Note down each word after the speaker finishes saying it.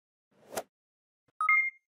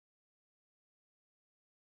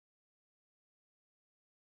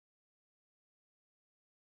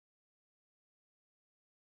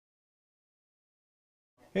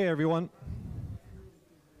Hey everyone.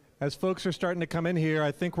 As folks are starting to come in here,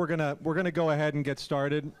 I think we're gonna go ahead and get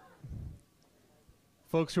started.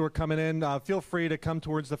 Folks who are coming in, feel free to come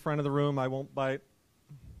towards the front of the room. I won't bite.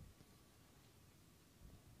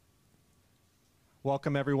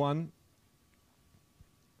 Welcome everyone.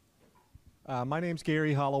 My name's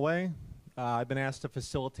Gary Holloway. I've been asked to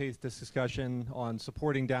facilitate this discussion on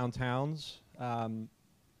supporting downtowns.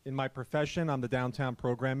 In my profession, I'm the downtown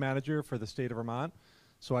program manager for the state of Vermont.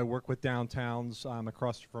 So I work with downtowns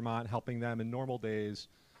across Vermont, helping them in normal days,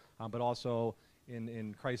 but also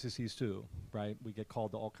in crises too, right? We get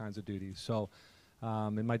called to all kinds of duties. So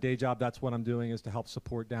in my day job, that's what I'm doing, is to help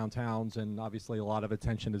support downtowns, and obviously a lot of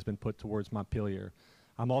attention has been put towards Montpelier.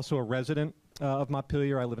 I'm also a resident of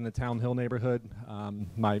Montpelier. I live in the Town Hill neighborhood.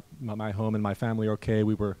 My home and my family are okay.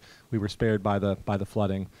 We were spared by the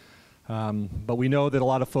flooding. But we know that a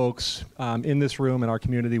lot of folks in this room in our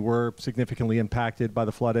community were significantly impacted by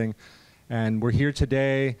the flooding. And we're here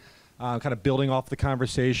today kind of building off the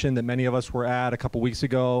conversation that many of us were at a couple weeks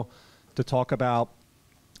ago to talk about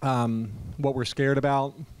what we're scared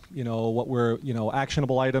about, what were,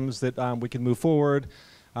 actionable items that we can move forward.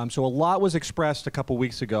 So a lot was expressed a couple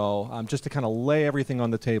weeks ago just to kind of lay everything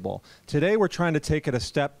on the table. Today we're trying to take it a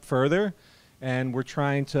step further, and we're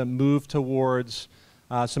trying to move towards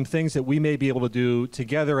some things that we may be able to do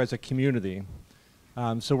together as a community.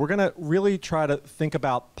 So we're going to really try to think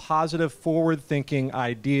about positive, forward-thinking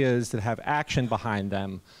ideas that have action behind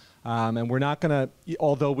them. And we're not going to,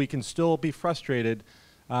 although we can still be frustrated,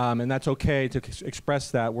 and that's okay to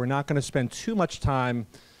express that, we're not going to spend too much time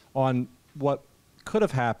on what could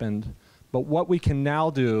have happened, but what we can now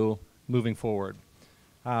do moving forward.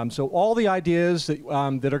 So all the ideas that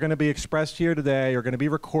are going to be expressed here today are going to be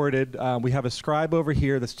recorded. We have a scribe over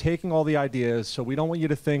here that's taking all the ideas, so we don't want you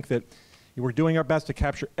to think that we're doing our best to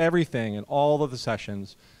capture everything in all of the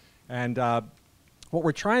sessions. And what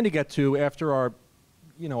we're trying to get to after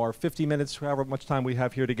our 50 minutes, however much time we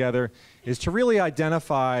have here together, is to really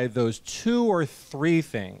identify those 2 or 3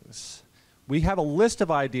 things. We have a list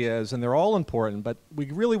of ideas, and they're all important, but we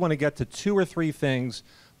really want to get to 2 or 3 things,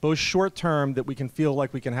 both short-term that we can feel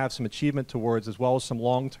like we can have some achievement towards, as well as some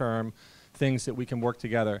long-term things that we can work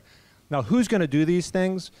together. Now, who's going to do these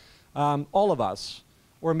things? All of us,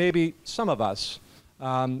 or maybe some of us.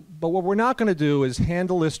 But what we're not going to do is hand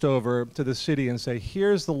a list over to the city and say,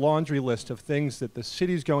 here's the laundry list of things that the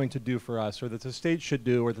city's going to do for us, or that the state should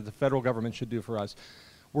do, or that the federal government should do for us.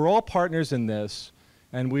 We're all partners in this,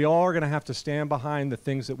 and we all are going to have to stand behind the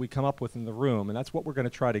things that we come up with in the room, and that's what we're going to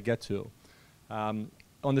try to get to.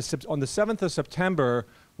 On the 7th of September,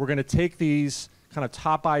 we're going to take these kind of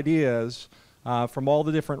top ideas from all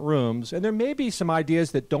the different rooms, and there may be some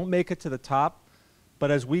ideas that don't make it to the top,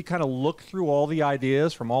 but as we kind of look through all the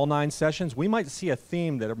ideas from all 9 sessions, we might see a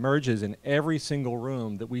theme that emerges in every single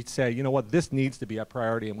room that we say, you know what, this needs to be a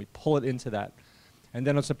priority, and we pull it into that. And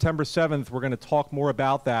then on September 7th, we're going to talk more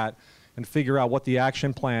about that and figure out what the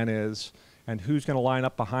action plan is and who's going to line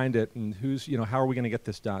up behind it, and who's, how are we going to get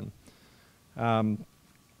this done.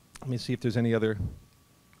 Let me see if there's any other.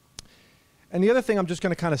 And the other thing I'm just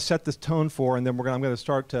going to kind of set this tone for, and then I'm going to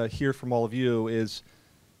start to hear from all of you, is,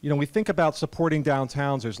 we think about supporting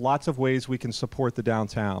downtowns. There's lots of ways we can support the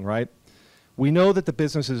downtown, right? We know that the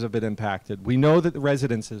businesses have been impacted. We know that the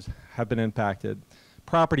residences have been impacted.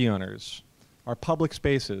 Property owners, our public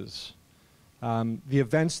spaces, the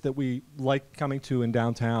events that we like coming to in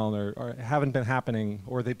downtown or haven't been happening,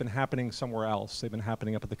 or they've been happening somewhere else. They've been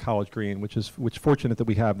happening up at the College Green, which is fortunate that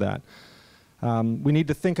we have that. We need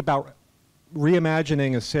to think about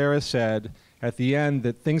reimagining, as Sarah said at the end,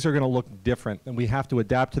 that things are going to look different, and we have to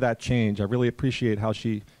adapt to that change. I really appreciate how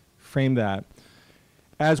she framed that.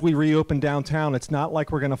 As we reopen downtown, it's not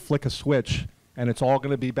like we're going to flick a switch and it's all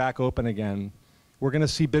going to be back open again. We're going to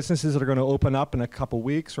see businesses that are going to open up in a couple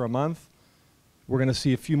weeks or a month. We're going to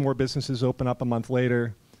see a few more businesses open up a month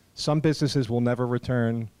later. Some businesses will never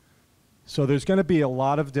return. So there's going to be a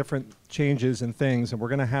lot of different changes and things, and we're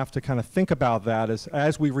going to have to kind of think about that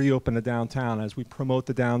as we reopen the downtown, as we promote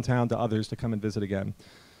the downtown to others to come and visit again.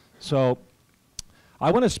 So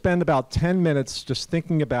I want to spend about 10 minutes just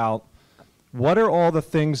thinking about what are all the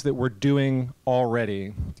things that we're doing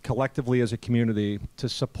already collectively as a community to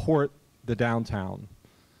support the downtown.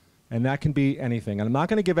 And that can be anything. And I'm not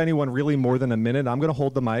going to give anyone really more than a minute. I'm going to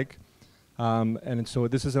hold the mic. And so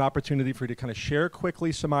this is an opportunity for you to kind of share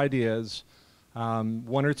quickly some ideas, 1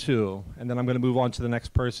 or 2, and then I'm going to move on to the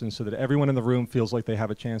next person so that everyone in the room feels like they have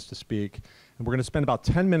a chance to speak. And we're going to spend about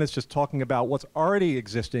 10 minutes just talking about what's already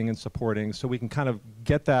existing and supporting so we can kind of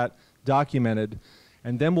get that documented.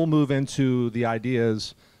 And then we'll move into the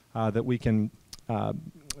ideas that we can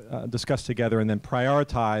discuss together and then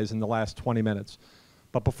prioritize in the last 20 minutes.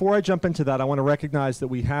 But before I jump into that, I want to recognize that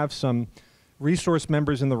we have some resource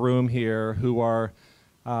members in the room here who are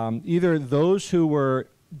either those who were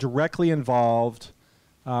directly involved,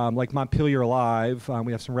 like Montpelier Alive.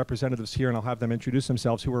 We have some representatives here, and I'll have them introduce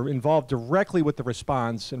themselves, who were involved directly with the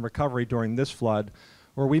response and recovery during this flood.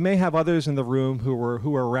 Or we may have others in the room who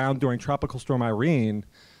were around during Tropical Storm Irene,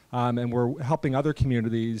 and were helping other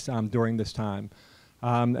communities during this time.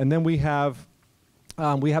 And then we have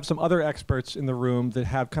some other experts in the room that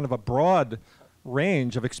have kind of a broad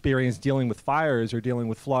range of experience dealing with fires or dealing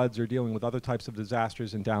with floods or dealing with other types of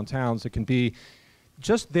disasters in downtowns. That can be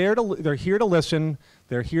just there they're here to listen.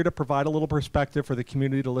 They're here to provide a little perspective for the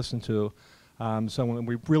community to listen to. So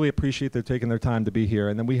we really appreciate their taking their time to be here.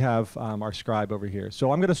 And then we have our scribe over here.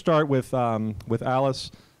 So I'm going to start with Alice,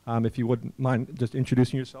 if you wouldn't mind just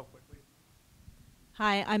introducing yourself quickly.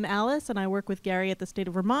 Hi, I'm Alice, and I work with Gary at the state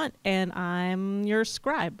of Vermont, and I'm your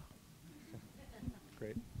scribe.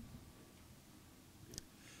 Great.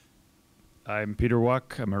 I'm Peter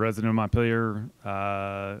Wuck. I'm a resident of Montpelier,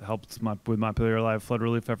 helped with Montpelier Alive flood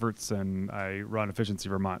relief efforts, and I run Efficiency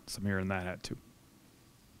Vermont, so I'm here in that hat too.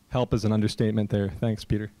 Help is an understatement there. Thanks,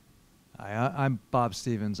 Peter. Hi, I'm Bob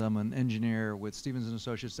Stevens. I'm an engineer with Stevens &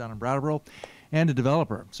 Associates down in Brattleboro and a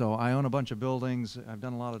developer. So I own a bunch of buildings. I've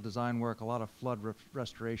done a lot of design work, a lot of flood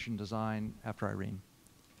restoration design after Irene.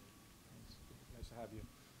 Nice to have you.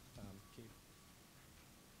 Keith.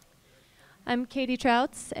 I'm Katie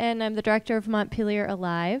Trouts, and I'm the director of Montpelier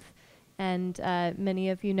Alive. And many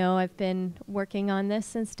of you know I've been working on this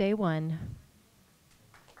since day one.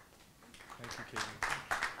 Thank you, Katie.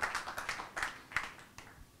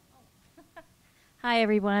 Hi,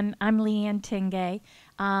 everyone. I'm Leanne Tingay.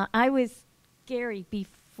 I was Gary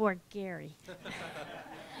before Gary.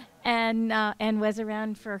 and was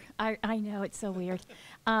around for, I know, it's so weird.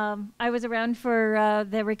 I was around for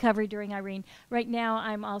the recovery during Irene. Right now,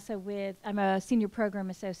 I'm a senior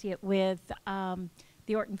program associate with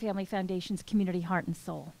the Orton Family Foundation's Community Heart and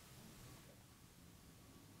Soul.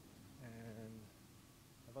 And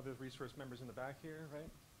I have other resource members in the back here, right?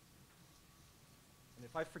 And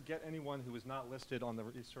if I forget anyone who is not listed on the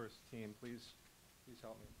resource team, please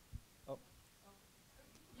help me. Oh.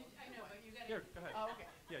 I know, but you got Here, go ahead. Oh, okay.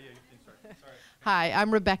 Yeah, you can start. Sorry. Hi,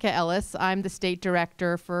 I'm Rebecca Ellis. I'm the state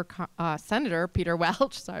director for Senator Peter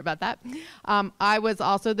Welch. Sorry about that. I was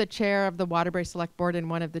also the chair of the Waterbury Select Board and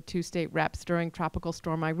one of the 2 state reps during Tropical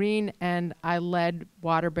Storm Irene, and I led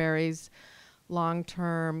Waterbury's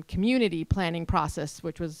long-term community planning process,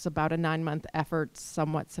 which was about a 9-month effort,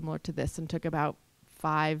 somewhat similar to this, and took about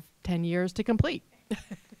 5-10 years to complete.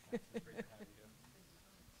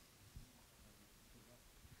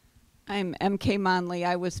 I'm MK Monley.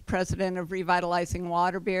 I was president of Revitalizing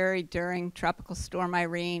Waterbury during Tropical Storm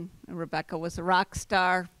Irene. Rebecca was a rock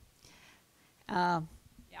star. Yeah.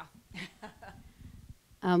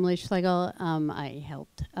 I'm Lee Schlegel. I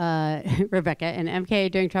helped Rebecca and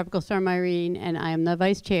MK during Tropical Storm Irene, and I am the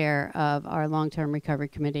vice chair of our long-term recovery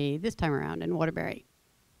committee this time around in Waterbury.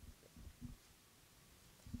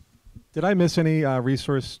 Did I miss any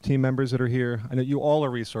resource team members that are here? I know you all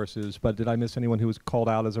are resources, but did I miss anyone who was called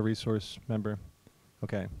out as a resource member?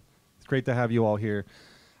 Okay. It's great to have you all here.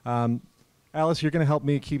 Alice, you're going to help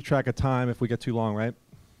me keep track of time if we get too long, right?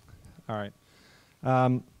 All right.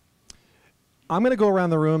 I'm going to go around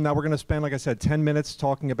the room. Now we're going to spend, like I said, 10 minutes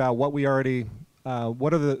talking about what we already,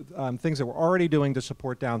 what are the things that we're already doing to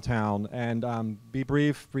support downtown. And be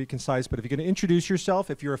brief, be concise, but if you can introduce yourself,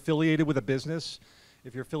 if you're affiliated with a business,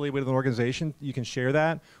 if you're affiliated with an organization, you can share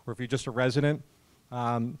that. Or if you're just a resident,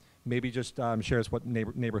 maybe just share us what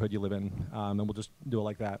neighborhood you live in, and we'll just do it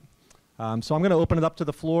like that. So I'm going to open it up to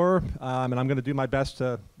the floor, and I'm going to do my best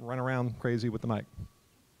to run around crazy with the mic.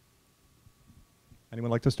 Anyone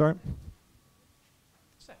like to start?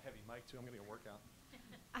 It's a heavy mic, too. I'm going to get a workout.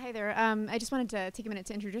 Hi there. I just wanted to take a minute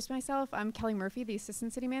to introduce myself. I'm Kelly Murphy, the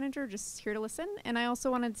assistant city manager, just here to listen. And I also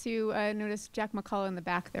wanted to notice Jack McCullough in the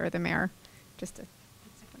back there, the mayor, just to.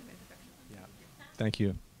 Yeah. Thank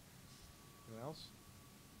you. Anyone else?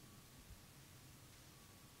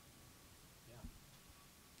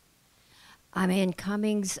 I'm Ann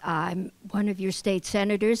Cummings. I'm one of your state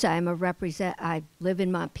senators. I live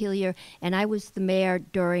in Montpelier, and I was the mayor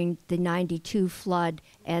during the '92 flood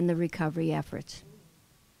and the recovery efforts.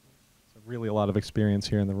 So really a lot of experience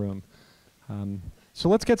here in the room. So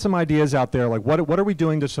let's get some ideas out there. Like, what are we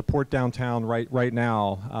doing to support downtown right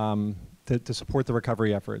now to support the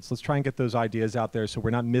recovery efforts? Let's try and get those ideas out there so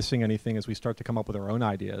we're not missing anything as we start to come up with our own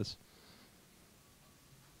ideas.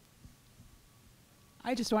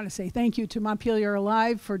 I just want to say thank you to Montpelier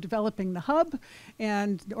Alive for developing the hub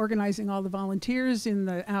and organizing all the volunteers in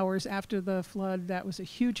the hours after the flood. That was a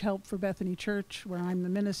huge help for Bethany Church, where I'm the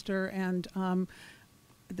minister, and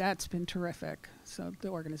that's been terrific, so the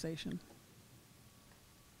organization.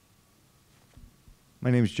 My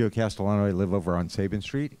name is Joe Castellano. I live over on Sabin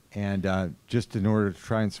Street, and just in order to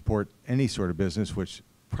try and support any sort of business, which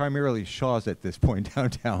primarily Shaw's at this point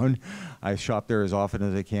downtown, I shop there as often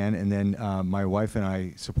as I can, and then my wife and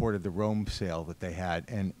I supported the Rome sale that they had,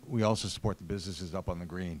 and we also support the businesses up on the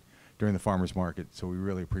green during the farmers market, so we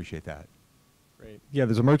really appreciate that. Great. Yeah,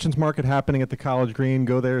 there's a merchants market happening at the College Green.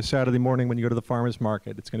 Go there Saturday morning when you go to the farmers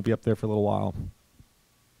market. It's going to be up there for a little while.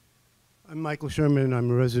 I'm Michael Sherman. I'm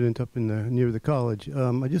a resident up in near the college.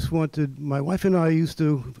 I just wanted, my wife and I used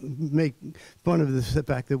to make fun of the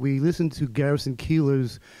fact that we listened to Garrison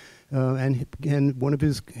Keillor's, and one of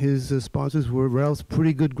his sponsors were Ralph's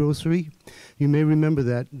Pretty Good Grocery. You may remember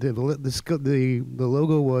that. The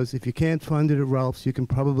logo was, if you can't find it at Ralph's, you can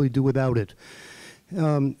probably do without it.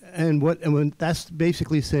 And that's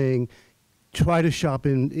basically saying, try to shop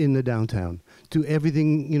in the downtown. Do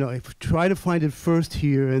everything, try to find it first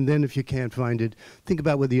here, and then if you can't find it, think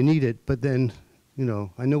about whether you need it. But then,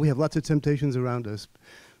 I know we have lots of temptations around us,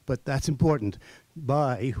 but that's important.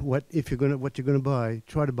 Buy what you're gonna buy.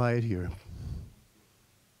 Try to buy it here.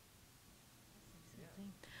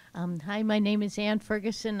 Hi, my name is Ann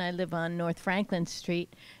Ferguson. I live on North Franklin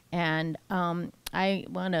Street, and I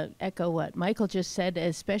want to echo what Michael just said,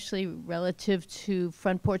 especially relative to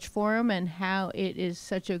Front Porch Forum and how it is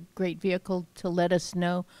such a great vehicle to let us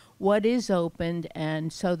know what is opened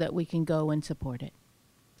and so that we can go and support it.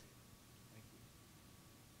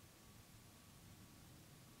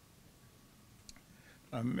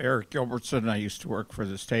 I'm Eric Gilbertson. I used to work for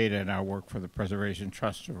the state, and I work for the Preservation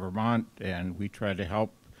Trust of Vermont, and we try to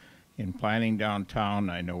help in planning downtown.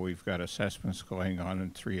 I know we've got assessments going on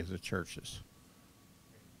in 3 of the churches.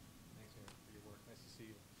 Thanks, Eric, for your work. Nice to see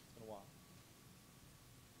you. It's been a while.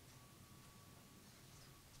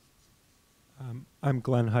 I'm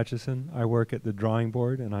Glenn Hutchison. I work at the drawing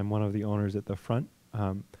board, and I'm one of the owners at the front.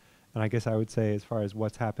 And I guess I would say, as far as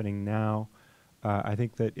what's happening now, I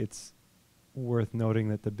think that it's worth noting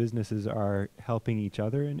that the businesses are helping each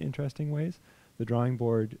other in interesting ways. The drawing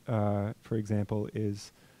board, for example,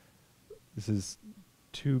 this is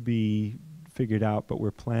to be figured out, but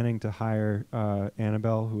we're planning to hire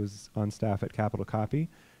Annabelle, who is on staff at Capital Copy,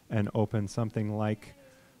 and open something like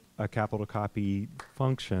a Capital Copy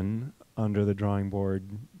function under the drawing board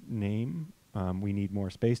name. We need more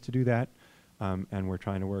space to do that, and we're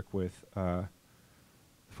trying to work with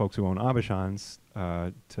folks who own Abishans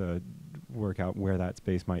to work out where that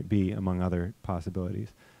space might be, among other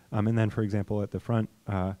possibilities. And then, for example, at the front,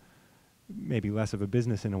 maybe less of a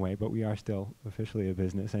business in a way, but we are still officially a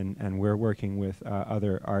business, and we're working with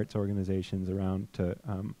other arts organizations around to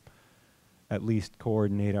at least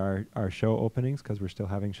coordinate our show openings, because we're still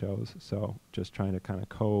having shows, so just trying to kind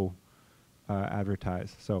of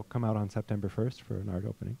advertise. So come out on September 1st for an art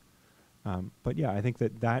opening. But yeah, I think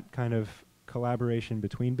that kind of collaboration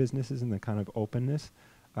between businesses and the kind of openness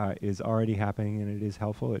is already happening, and it is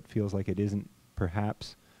helpful. It feels like it isn't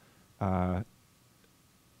perhaps the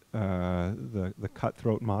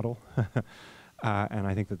cutthroat model, and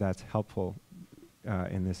I think that's helpful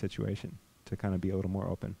in this situation to kind of be a little more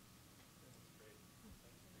open.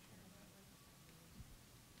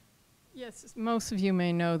 Yes, most of you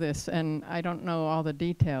may know this, and I don't know all the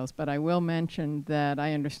details, but I will mention that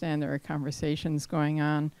I understand there are conversations going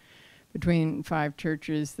on between 5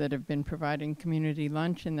 churches that have been providing community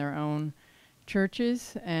lunch in their own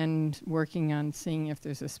churches and working on seeing if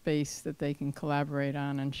there's a space that they can collaborate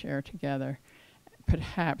on and share together,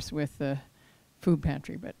 perhaps with the food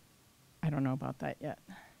pantry, but I don't know about that yet.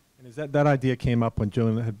 And is that idea came up when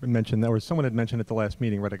Jillian had mentioned that, or someone had mentioned at the last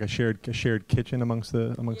meeting, right? Like a shared kitchen amongst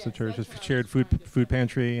the churches, shared food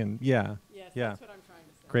pantry, and yeah, yes, yeah. That's what I'm trying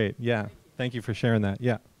to say. Great, yeah. Thank you for sharing that.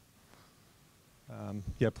 Yeah.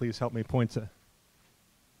 Yeah, please help me point to.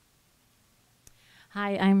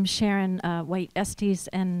 Hi, I'm Sharon White Estes,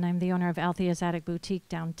 and I'm the owner of Althea's Attic Boutique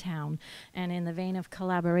downtown. And in the vein of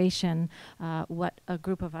collaboration, what a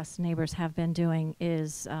group of us neighbors have been doing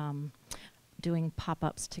is doing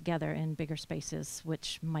pop-ups together in bigger spaces,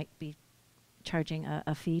 which might be charging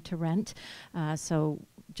a fee to rent. So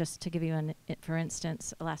just to give you for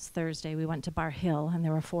instance, last Thursday we went to Bar Hill, and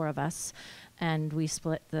there were 4 of us, and we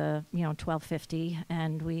split the $12.50,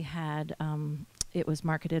 and we had it was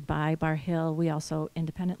marketed by Bar Hill. We also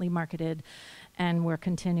independently marketed, and we're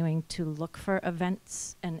continuing to look for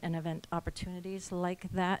events and event opportunities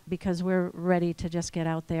like that, because we're ready to just get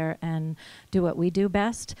out there and do what we do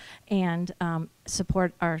best, and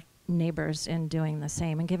support our neighbors in doing the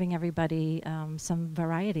same, and giving everybody some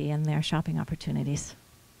variety in their shopping opportunities.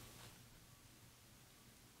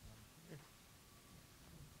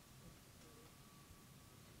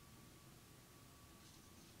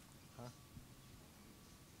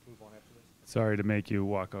 Sorry to make you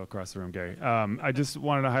walk across the room, Gary. I just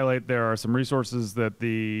wanted to highlight there are some resources that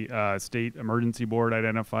the State Emergency Board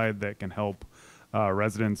identified that can help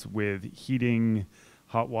residents with heating,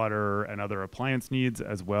 hot water, and other appliance needs,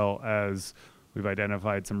 as well as we've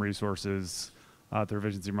identified some resources through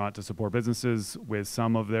Resiliency Vermont to support businesses with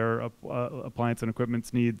some of their appliance and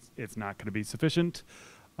equipment needs. It's not going to be sufficient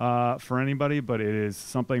for anybody, but it is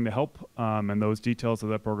something to help, and those details of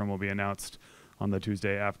that program will be announced on the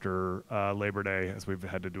Tuesday after Labor Day, as we've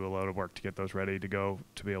had to do a lot of work to get those ready to go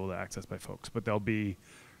to be able to access by folks. But they'll be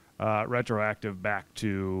retroactive back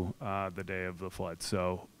to the day of the flood.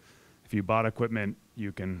 So if you bought equipment,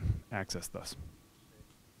 you can access those.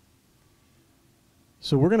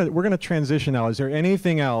 So we're gonna transition now. Is there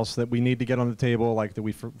anything else that we need to get on the table, like that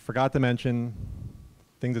we forgot to mention,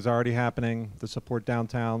 things that's already happening to support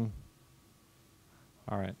downtown?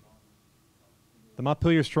 All right. The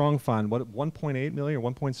Montpelier Strong Fund, what, 1.8 million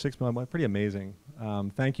or 1.6 million? Pretty amazing.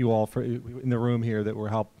 Thank you all for in the room here that were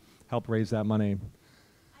help raise that money.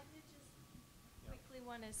 I did just quickly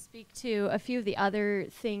want to speak to a few of the other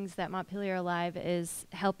things that Montpelier Alive is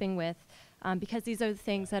helping with, because these are the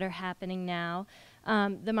things that are happening now.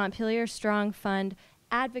 The Montpelier Strong Fund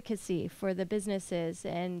advocacy for the businesses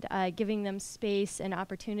and giving them space and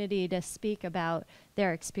opportunity to speak about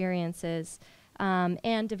their experiences.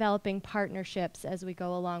 And developing partnerships as we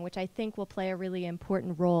go along, which I think will play a really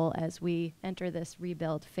important role as we enter this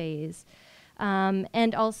rebuild phase.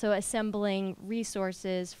 And also assembling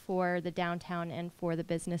resources for the downtown and for the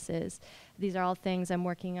businesses. These are all things I'm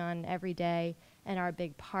working on every day and are a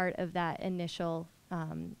big part of that initial,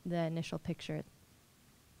 the initial picture.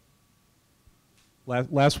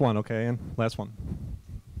 Last one, okay, and last one.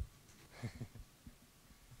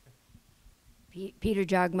 Peter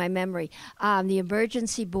jogged my memory. The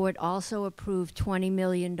Emergency Board also approved $20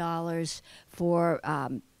 million for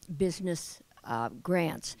business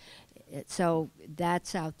grants. So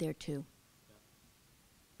that's out there too.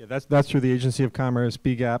 Yeah, that's through the Agency of Commerce,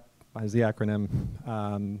 BGAP is the acronym,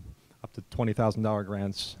 up to $20,000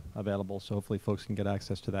 grants available, so hopefully folks can get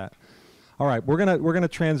access to that. All right, we're gonna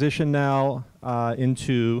transition now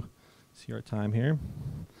into, see our time here.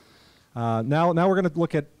 Now we're going to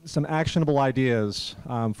look at some actionable ideas,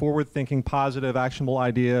 forward-thinking, positive, actionable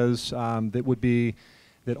ideas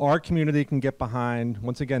that our community can get behind.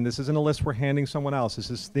 Once again, this isn't a list we're handing someone else. This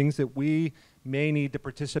is things that we may need to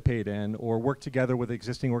participate in or work together with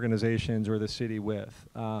existing organizations or the city with,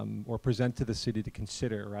 or present to the city to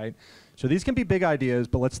consider, right? So these can be big ideas,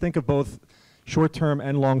 but let's think of both short-term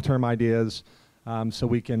and long-term ideas. So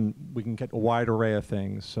we can get a wide array of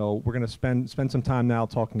things. So we're going to spend some time now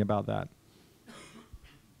talking about that.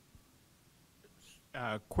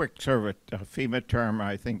 Quick sort of a FEMA term,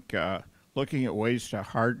 I think looking at ways to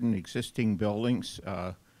harden existing buildings,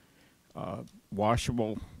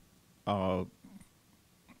 washable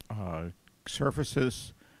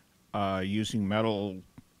surfaces, using metal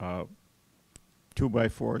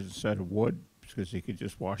 2x4s instead of wood, because you could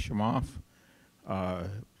just wash them off.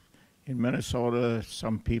 In Minnesota,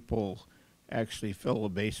 some people actually fill the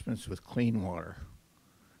basements with clean water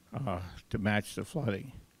to match the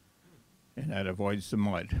flooding, and that avoids the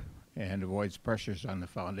mud and avoids pressures on the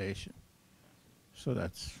foundation. So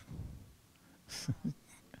that's Okay,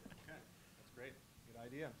 that's great. Good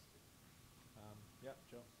idea. Yeah,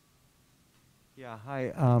 Joe. Yeah,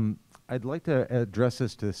 hi. I'd like to address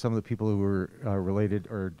this to some of the people who were related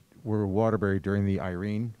or were Waterbury during the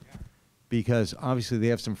Irene. Because obviously they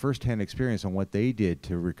have some firsthand experience on what they did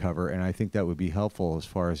to recover, and I think that would be helpful as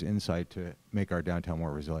far as insight to make our downtown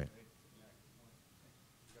more resilient.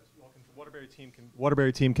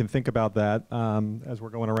 Waterbury team can think about that as we're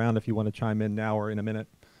going around if you want to chime in now or in a minute.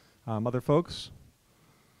 Other folks?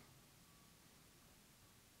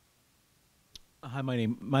 Hi, my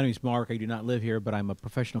name is Mark. I do not live here, but I'm a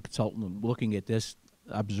professional consultant looking at this,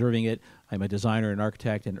 observing it. I'm a designer, an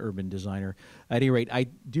architect, and urban designer. At any rate, I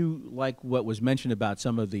do like what was mentioned about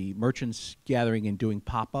some of the merchants gathering and doing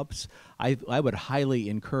pop-ups. I would highly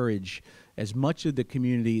encourage as much of the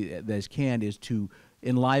community as can is to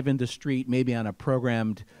enliven the street, maybe on a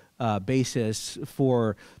programmed basis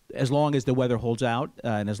for as long as the weather holds out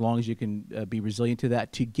and as long as you can be resilient to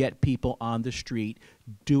that, to get people on the street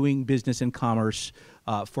doing business and commerce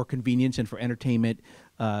for convenience and for entertainment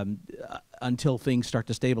until things start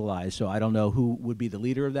to stabilize. So I don't know who would be the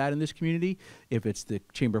leader of that in this community, if it's the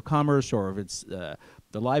Chamber of Commerce or if it's the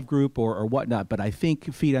Live Group or whatnot. But I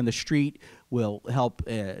think Feet on the Street will help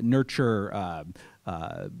nurture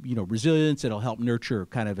resilience. It'll help nurture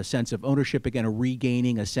kind of a sense of ownership again, a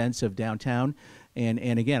regaining a sense of downtown.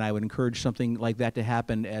 And again, I would encourage something like that to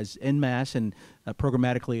happen as en masse and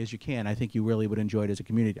programmatically as you can. I think you really would enjoy it as a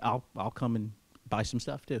community. I'll come and buy some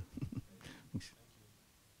stuff too. Thanks.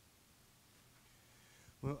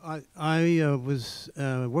 Well, I was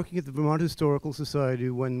working at the Vermont Historical Society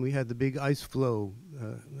when we had the big ice flow.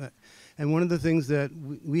 And one of the things that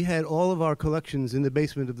we had all of our collections in the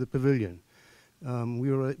basement of the pavilion.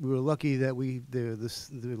 We were lucky that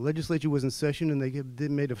the legislature was in session and they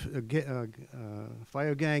made a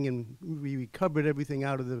fire gang and we recovered everything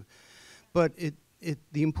out of the. But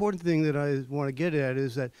the important thing that I want to get at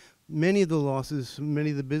is that many of the losses,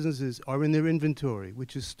 many of the businesses are in their inventory,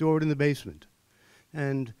 which is stored in the basement.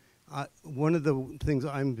 And one of the things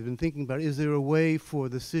I've been thinking about, is there a way for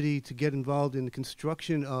the city to get involved in the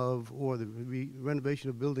construction of or the renovation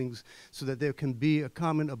of buildings so that there can be a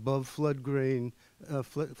common above floodplain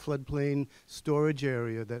storage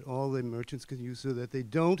area that all the merchants can use so that they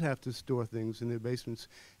don't have to store things in their basements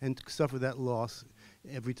and suffer that loss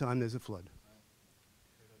every time there's a flood?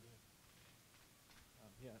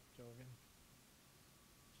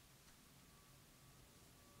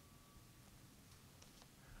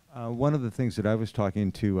 One of the things that I was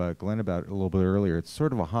talking to Glenn about a little bit earlier, it's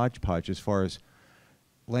sort of a hodgepodge as far as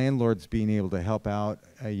landlords being able to help out,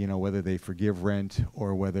 whether they forgive rent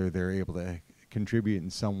or whether they're able to contribute in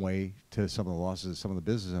some way to some of the losses of some of the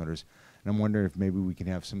business owners. And I'm wondering if maybe we can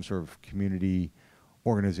have some sort of community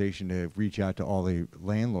organization to reach out to all the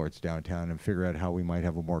landlords downtown and figure out how we might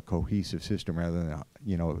have a more cohesive system rather than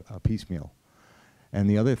a piecemeal. And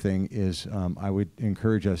the other thing is I would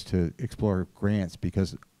encourage us to explore grants,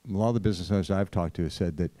 because a lot of the business owners I've talked to have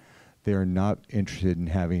said that they're not interested in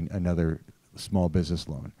having another small business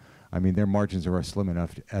loan. I mean, their margins are slim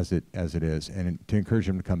enough as it is, and to encourage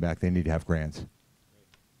them to come back, they need to have grants.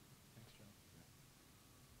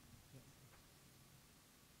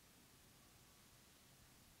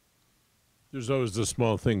 There's always this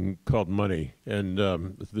small thing called money, and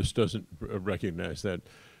this doesn't recognize that.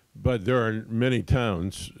 But there are many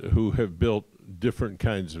towns who have built different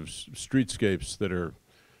kinds of streetscapes that are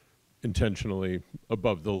intentionally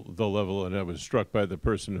above the level. And I was struck by the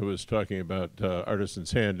person who was talking about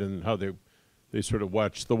Artisan's Hand and how they sort of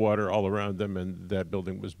watched the water all around them, and that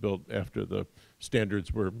building was built after the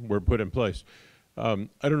standards were put in place. I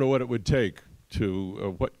don't know what it would take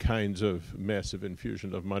to, what kinds of massive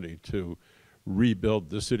infusion of money to rebuild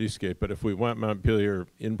the cityscape, but if we want Montpelier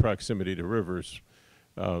in proximity to rivers,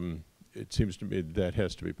 it seems to me that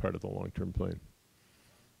has to be part of the long-term plan.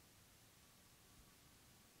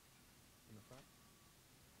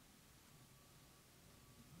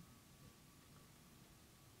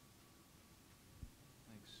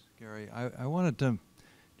 Thanks, Gary. I wanted to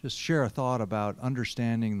just share a thought about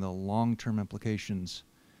understanding the long-term implications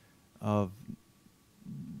of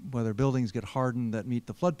whether buildings get hardened that meet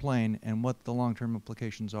the floodplain and what the long-term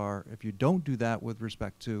implications are if you don't do that with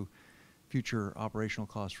respect to future operational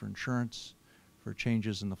costs for insurance, for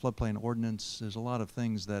changes in the floodplain ordinance. There's a lot of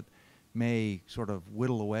things that may sort of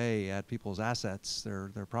whittle away at people's assets, their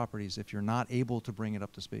properties, if you're not able to bring it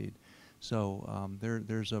up to speed. So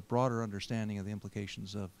there's a broader understanding of the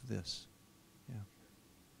implications of this.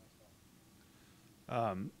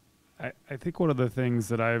 Yeah. I think one of the things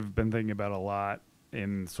that I've been thinking about a lot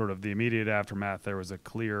in sort of the immediate aftermath, there was a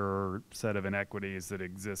clear set of inequities that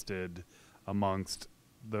existed amongst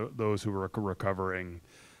those who were recovering.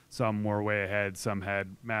 Some were way ahead, some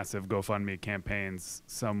had massive GoFundMe campaigns,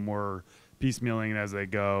 some were piecemealing as they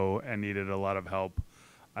go and needed a lot of help.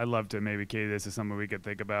 I'd love to maybe, Katie, this is something we could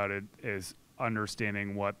think about, it is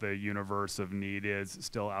understanding what the universe of need is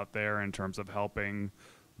still out there in terms of helping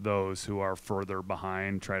those who are further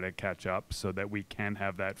behind try to catch up so that we can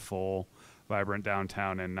have that full, vibrant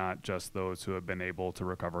downtown and not just those who have been able to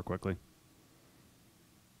recover quickly.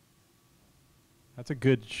 That's a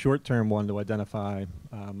good short-term one to identify.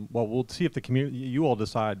 Well, we'll see if the community, you all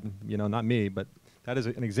decide, not me, but that is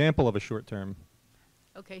an example of a short-term.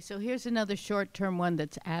 Okay, so here's another short-term one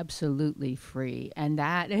that's absolutely free, and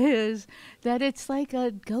that is that it's like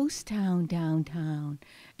a ghost town downtown.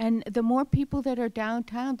 And the more people that are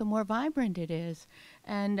downtown, the more vibrant it is.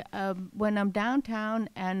 And when I'm downtown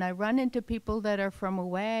and I run into people that are from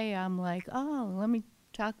away, I'm like, oh, let me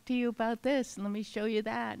talk to you about this, and let me show you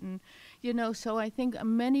that. And, you know, so I think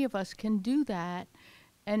many of us can do that,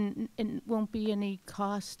 and it won't be any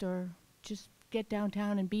cost, or just get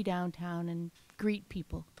downtown and be downtown and greet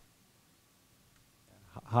people.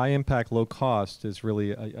 High impact, low cost is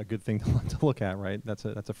really a good thing to look at, right? That's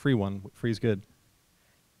a free one. Free is good.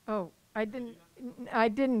 Oh, I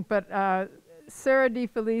didn't, but Sarah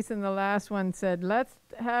DeFelice in the last one said, let's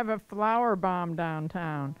have a flower bomb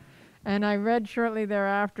downtown. And I read shortly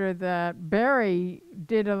thereafter that Barry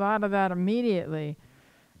did a lot of that immediately.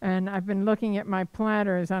 And I've been looking at my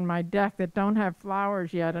planters on my deck that don't have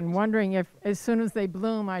flowers yet and wondering if as soon as they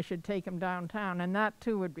bloom I should take them downtown, and that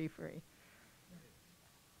too would be free.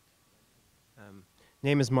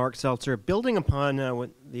 Name is Mark Seltzer. Building upon what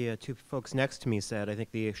the two folks next to me said, I think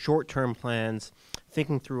the short-term plans,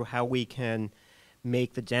 thinking through how we can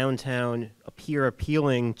make the downtown appear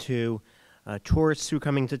appealing to tourists who are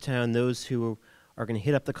coming to town, those who are going to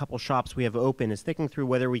hit up the couple shops we have open, is thinking through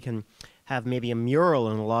whether we can have maybe a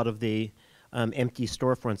mural in a lot of the empty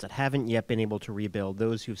storefronts that haven't yet been able to rebuild.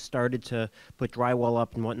 Those who've started to put drywall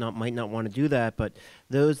up and whatnot might not want to do that, but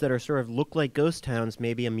those that are sort of look like ghost towns,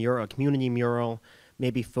 maybe a mural, a community mural,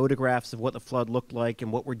 maybe photographs of what the flood looked like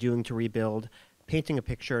and what we're doing to rebuild, painting a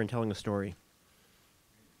picture and telling a story.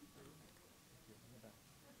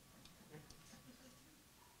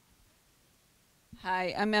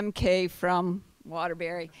 Hi, I'm MK from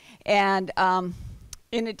Waterbury, and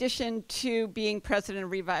in addition to being president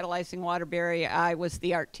of Revitalizing Waterbury, I was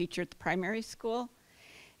the art teacher at the primary school,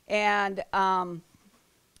 and art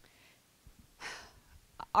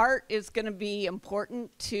is going to be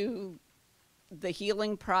important to the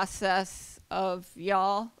healing process of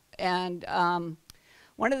y'all, and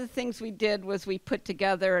one of the things we did was we put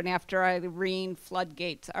together an After Irene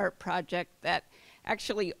Floodgates art project that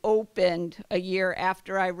actually opened a year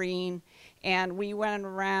after Irene, and we went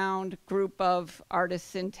around, group of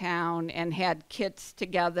artists in town, and had kits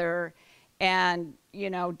together, and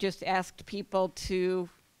just asked people to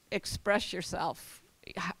express yourself.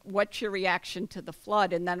 What's your reaction to the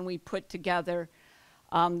flood? And then we put together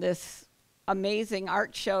this amazing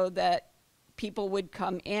art show that people would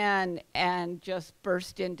come in and just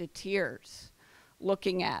burst into tears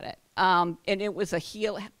looking at it. And it was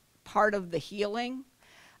part of the healing.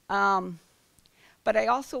 But I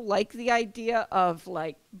also like the idea of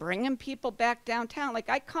bringing people back downtown.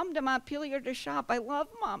 I come to Montpelier to shop. I love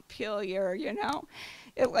Montpelier,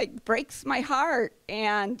 It breaks my heart.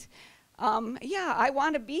 And yeah, I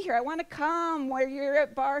want to be here. I want to come where you're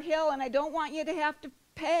at Bar Hill, and I don't want you to have to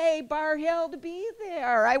pay Bar Hill to be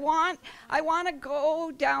there. I want to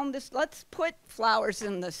go down this. Let's put flowers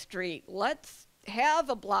in the street. Let's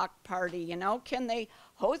have a block party. Can they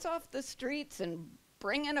hose off the streets and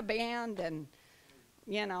bring in a band and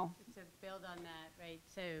To build on that, right?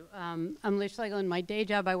 So I'm Liz Schlegel. In my day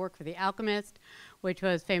job, I work for The Alchemist, which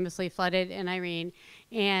was famously flooded in Irene.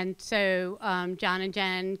 And so John and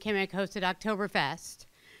Jen Kimmick hosted Oktoberfest,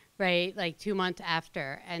 right, 2 months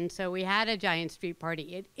after. And so we had a giant street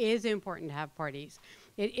party. It is important to have parties.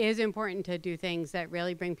 It is important to do things that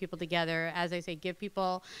really bring people together. As I say,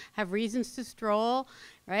 have reasons to stroll,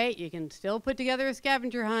 right? You can still put together a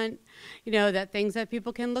scavenger hunt, that things that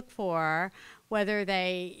people can look for, whether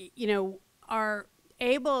they, are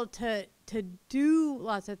able to do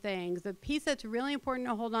lots of things. The piece that's really important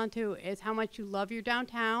to hold on to is how much you love your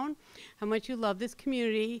downtown, how much you love this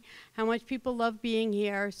community, how much people love being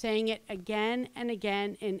here, saying it again and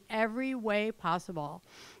again in every way possible.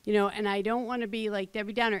 And I don't want to be like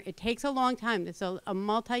Debbie Downer. It takes a long time. It's a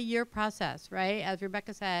multi-year process, right? As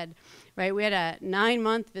Rebecca said, right? We had a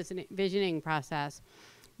 9-month visioning process.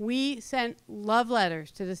 We sent love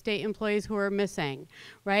letters to the state employees who were missing,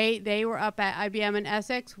 right? They were up at IBM in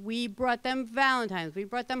Essex. We brought them Valentine's. We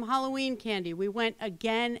brought them Halloween candy. We went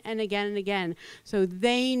again and again and again. So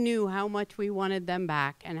they knew how much we wanted them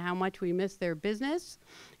back and how much we missed their business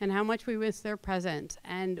and how much we missed their presence.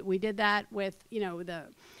 And we did that with,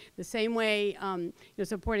 the same way,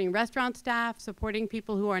 supporting restaurant staff, supporting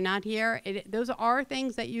people who are not here. Those are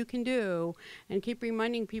things that you can do, and keep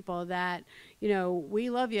reminding people that, we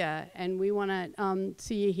love you and we want to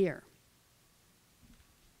see you here.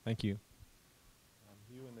 Thank you.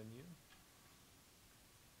 You and then you.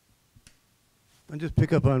 I'll just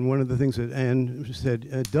pick up on one of the things that Anne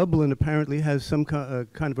said. Dublin apparently has some kind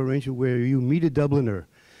of arrangement where you meet a Dubliner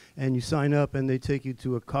and you sign up, and they take you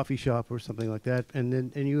to a coffee shop or something like that,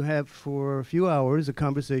 and you have for a few hours a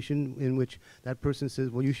conversation in which that person says,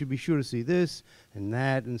 well, you should be sure to see this and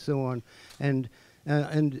that and so on, and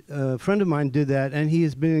a friend of mine did that, and he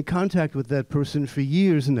has been in contact with that person for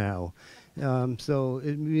years now. So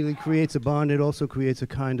it really creates a bond. It also creates a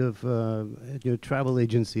kind of travel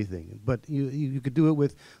agency thing. But you could do it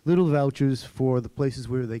with little vouchers for the places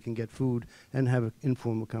where they can get food and have an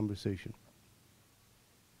informal conversation.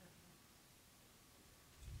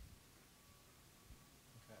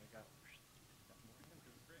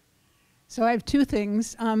 So I have two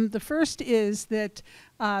things. The first is that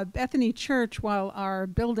Bethany Church, while our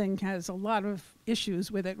building has a lot of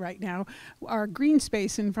issues with it right now, our green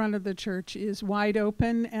space in front of the church is wide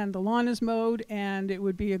open and the lawn is mowed, and it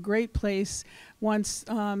would be a great place once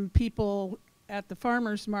people at the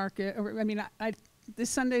farmers market, or, I mean, this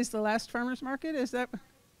Sunday's the last farmers market, is that?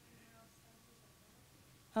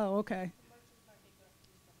 Oh, okay.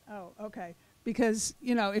 Oh, okay. Because,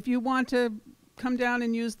 you know, if you want to come down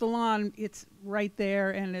and use the lawn, it's right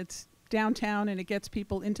there, and it's downtown, and it gets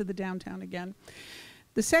people into the downtown again.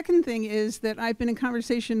 The second thing is that I've been in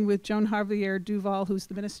conversation with Joan Javier Duval, who's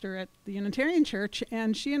the minister at the Unitarian Church,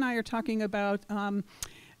 and she and I are talking about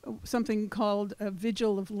something called a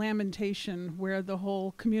vigil of lamentation, where the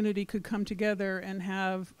whole community could come together and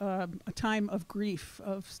have a time of grief,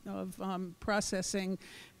 of processing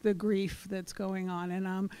the grief that's going on.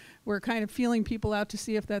 And we're kind of feeling people out to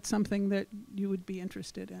see if that's something that you would be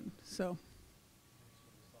interested in. So.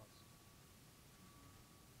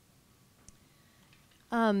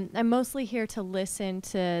 I'm mostly here to listen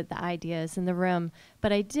to the ideas in the room,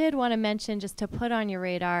 but I did want to mention, just to put on your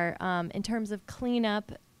radar, in terms of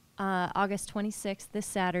cleanup, August 26th, this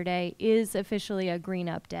Saturday, is officially a Green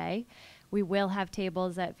Up Day. We will have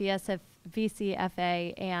tables at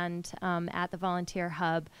VCFA and at the Volunteer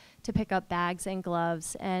Hub to pick up bags and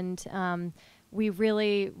gloves. And we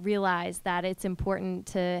really realize that it's important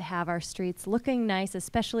to have our streets looking nice,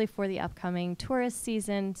 especially for the upcoming tourist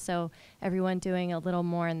season, so everyone doing a little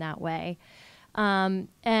more in that way.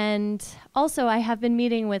 And also, I have been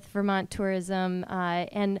meeting with Vermont Tourism,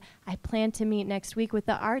 and I plan to meet next week with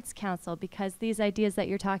the Arts Council, because these ideas that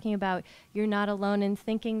you're talking about, you're not alone in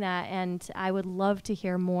thinking that, and I would love to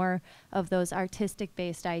hear more of those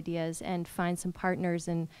artistic-based ideas and find some partners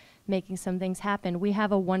in making some things happen. We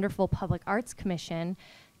have a wonderful public arts commission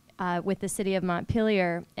with the city of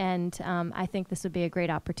Montpelier, and I think this would be a great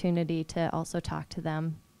opportunity to also talk to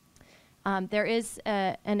them. There is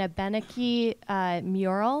an Abenaki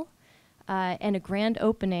mural and a grand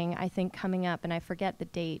opening, I think, coming up, and I forget the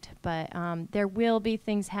date, but there will be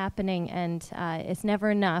things happening, and it's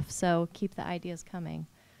never enough, so keep the ideas coming.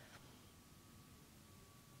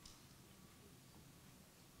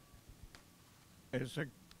 It's a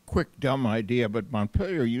quick, dumb idea, but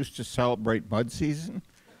Montpelier used to celebrate mud season.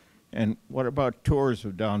 And what about tours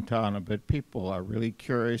of downtown? I bet people are really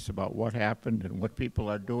curious about what happened and what people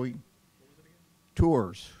are doing.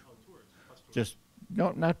 Tours. Oh, tours. Just,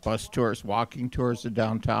 no, not bus tours, walking tours of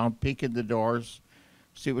downtown, peek in the doors,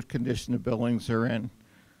 see what condition the buildings are in.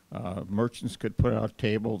 Merchants could put out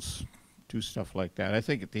tables, do stuff like that. I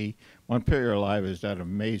think the Montpelier Live has done an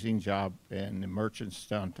amazing job, and the merchants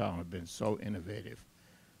downtown have been so innovative.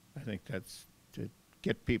 I think that's to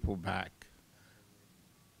get people back.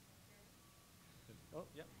 Oh,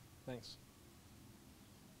 yeah, thanks.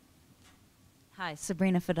 Hi,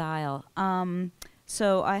 Sabrina Fadile.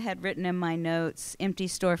 So I had written in my notes, empty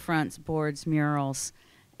storefronts, boards, murals,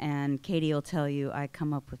 and Katie will tell you I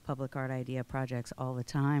come up with public art idea projects all the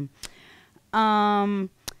time. And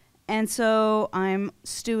so I'm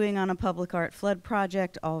stewing on a public art flood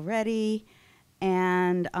project already,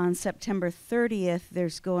 and on September 30th,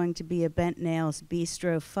 there's going to be a Bent Nails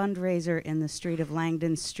Bistro fundraiser in the street of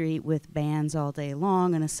Langdon Street with bands all day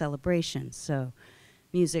long and a celebration. So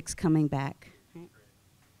music's coming back.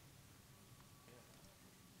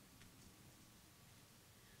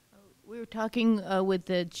 We were talking with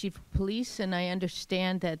the chief of police, and I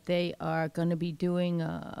understand that they are going to be doing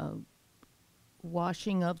a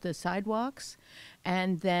washing of the sidewalks,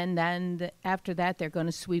 and then after that, they're going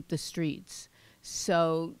to sweep the streets.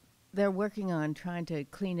 So they're working on trying to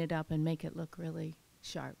clean it up and make it look really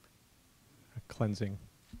sharp. Cleansing.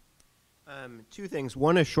 Two things.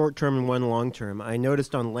 One is short-term and one long-term. I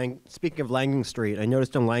noticed on speaking of Langdon Street, I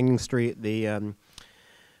noticed on Langdon Street the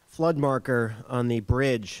flood marker on the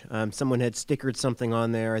bridge. Someone had stickered something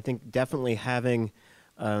on there. I think definitely having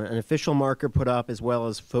an official marker put up, as well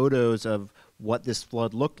as photos of what this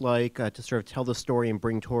flood looked like to sort of tell the story and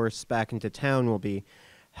bring tourists back into town, will be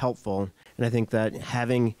helpful. And I think that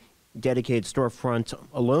having dedicated storefront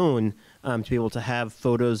alone to be able to have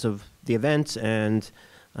photos of the event and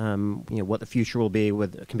what the future will be.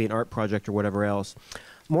 It can be an art project or whatever else.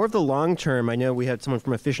 More of the long term, I know we had someone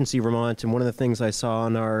from Efficiency Vermont, and one of the things I saw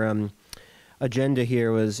on our agenda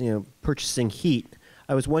here was purchasing heat.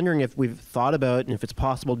 I was wondering if we've thought about, and if it's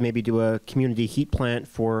possible to maybe do a community heat plant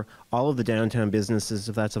for all of the downtown businesses,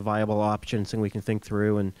 if that's a viable option, something we can think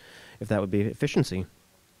through, and if that would be efficiency.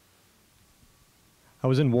 I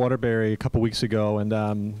was in Waterbury a couple weeks ago,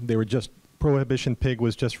 and they were just, Prohibition Pig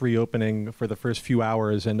was just reopening for the first few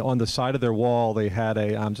hours, and on the side of their wall they had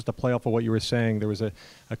a, just to play off of what you were saying, there was a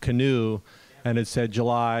canoe, and it said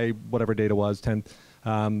July, whatever date it was, 10th,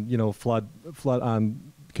 flood,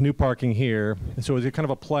 canoe parking here. And so it was kind of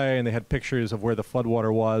a play, and they had pictures of where the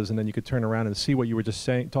floodwater was, and then you could turn around and see what you were just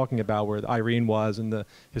talking about, where Irene was and the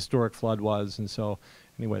historic flood was. And so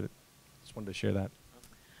anyway, just wanted to share that.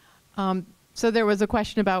 So there was a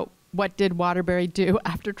question about what did Waterbury do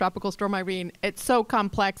after Tropical Storm Irene. It's so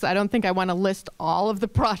complex. I don't think I want to list all of the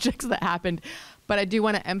projects that happened, but I do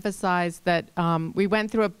want to emphasize that we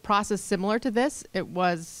went through a process similar to this. It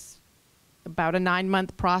was about a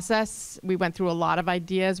 9-month process. We went through a lot of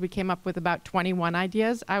ideas. We came up with about 21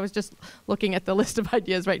 ideas. I was just looking at the list of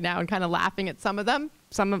ideas right now and kind of laughing at some of them.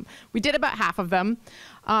 We did about half of them,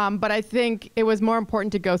 but I think it was more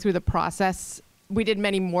important to go through the process. We did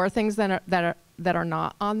many more things that are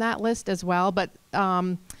not on that list as well, but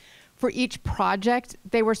for each project,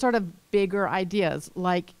 they were sort of bigger ideas,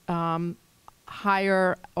 like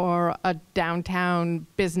hire or a downtown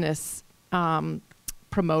business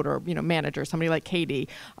promoter, manager, somebody like Katie,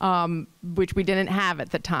 which we didn't have at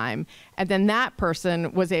the time. And then that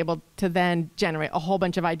person was able to then generate a whole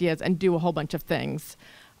bunch of ideas and do a whole bunch of things.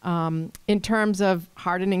 In terms of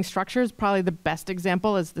hardening structures, probably the best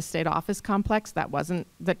example is the state office complex. That wasn't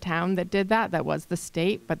the town that did that, that was the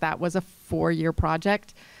state, but that was a 4-year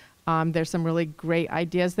project. There's some really great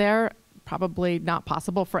ideas there, probably not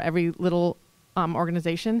possible for every little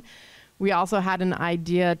organization. We also had an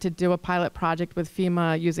idea to do a pilot project with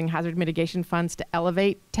FEMA using hazard mitigation funds to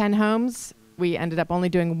elevate 10 homes. We ended up only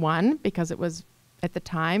doing 1 because it was, at the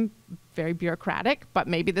time, very bureaucratic, but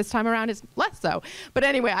maybe this time around it's less so. But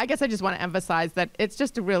anyway, I guess I just want to emphasize that it's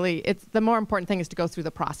just the more important thing is to go through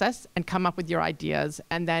the process and come up with your ideas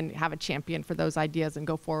and then have a champion for those ideas and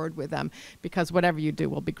go forward with them, because whatever you do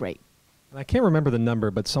will be great. And I can't remember the number,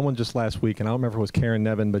 but someone just last week, and I don't remember if it was Karen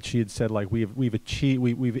Nevin, but she had said like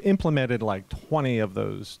we've implemented like 20 of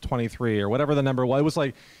those, 23 or whatever the number was. It was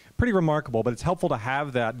like pretty remarkable, but it's helpful to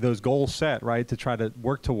have those goals set, right, to try to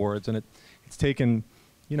work towards. And it's taken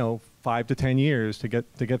 5 to 10 years to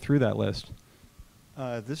get through that list.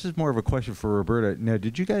 This is more of a question for Roberta. Now,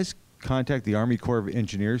 did you guys contact the Army Corps of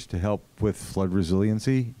Engineers to help with flood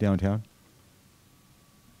resiliency downtown?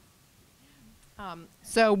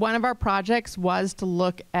 So one of our projects was to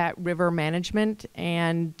look at river management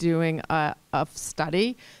and doing a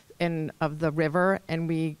study of the river, and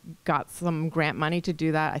we got some grant money to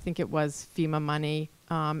do that. I think it was FEMA money,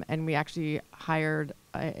 and we actually hired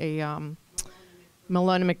a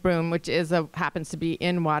Malone McBroom, which happens to be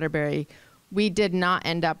in Waterbury. We did not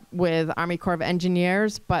end up with Army Corps of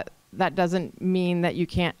Engineers, but that doesn't mean that you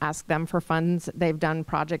can't ask them for funds. They've done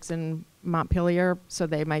projects in Montpelier, so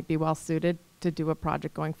they might be well suited to do a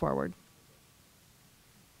project going forward.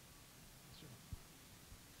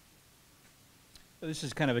 This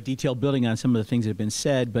is kind of a detailed building on some of the things that have been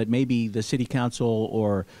said, but maybe the city council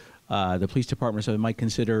or the police department so they might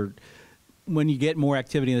consider, when you get more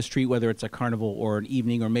activity in the street, whether it's a carnival or an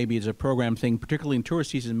evening, or maybe it's a program thing, particularly in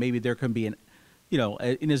tourist season, maybe there can be in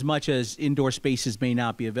as much as indoor spaces may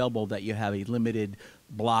not be available, that you have a limited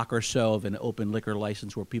block or so of an open liquor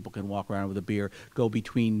license where people can walk around with a beer, go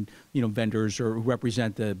between, vendors or who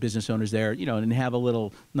represent the business owners there, and have a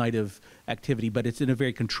little night of activity, but it's in a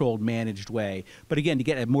very controlled, managed way. But again, to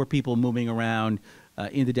get more people moving around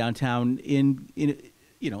in the downtown,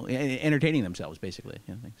 entertaining themselves, basically.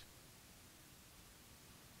 Thanks.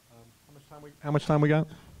 How much time we got?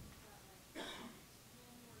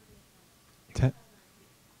 10.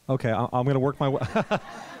 Okay, I'm going to work my way.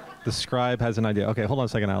 The scribe has an idea. Okay, hold on a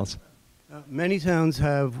second, Alice. Many towns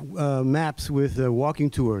have maps with walking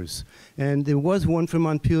tours, and there was one from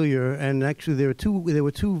Montpelier, and actually there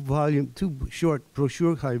were two short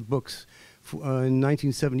brochure-type books in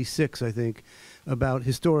 1976, I think, about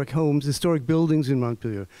historic homes, historic buildings in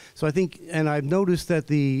Montpelier. So I think, and I've noticed that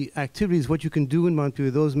the activities, what you can do in Montpelier,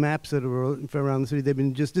 those maps that are around the city, they've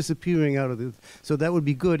been just disappearing out of the, so that would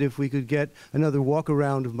be good if we could get another walk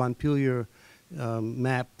around of Montpelier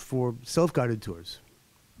map for self-guided tours.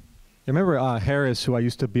 remember Harris, who I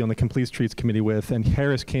used to be on the Complete Streets Committee with, and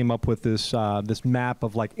Harris came up with this this map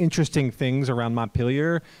of like interesting things around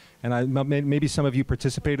Montpelier, and maybe some of you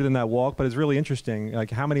participated in that walk, but it's really interesting,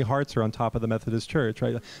 like how many hearts are on top of the Methodist Church,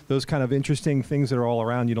 right? Those kind of interesting things that are all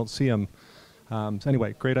around, you don't see them. So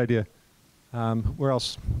anyway, great idea. Where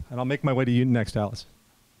else? And I'll make my way to you next, Alice.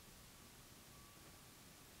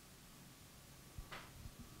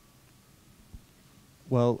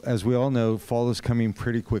 Well, as we all know, fall is coming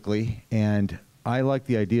pretty quickly, and I like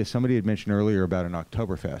the idea, somebody had mentioned earlier about an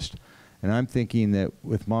Oktoberfest, and I'm thinking that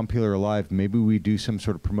with Montpelier Alive, maybe we do some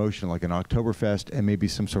sort of promotion like an Oktoberfest and maybe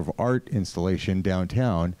some sort of art installation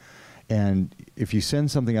downtown, and if you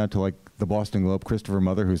send something out to like the Boston Globe, Christopher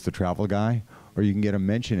Mother, who's the travel guy, or you can get a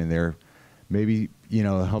mention in there, maybe, you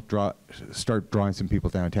know, help start drawing some people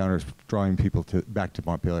downtown or drawing people back to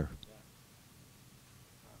Montpelier.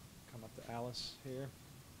 Come up to Alice here.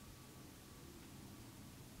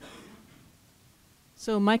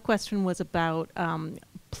 So my question was about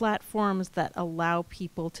platforms that allow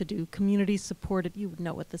people to do community-supported, you would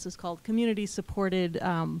know what this is called, community-supported,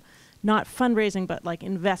 not fundraising, but like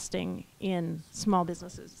investing in small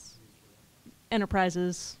businesses,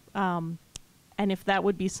 enterprises, and if that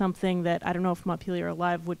would be something that, I don't know if Montpelier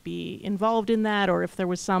Alive would be involved in that, or if there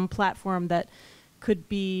was some platform that could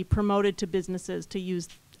be promoted to businesses to use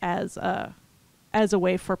as a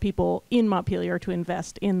way for people in Montpelier to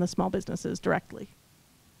invest in the small businesses directly.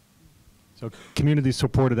 So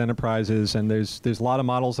community-supported enterprises, and there's a lot of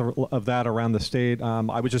models of that around the state.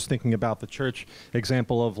 I was just thinking about the church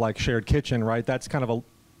example of like shared kitchen, right? That's kind of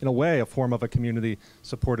in a way, a form of a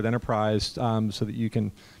community-supported enterprise, so that you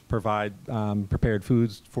can provide prepared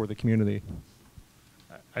foods for the community.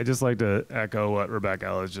 I just like to echo what Rebecca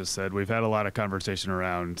Ellis just said. We've had a lot of conversation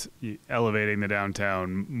around elevating the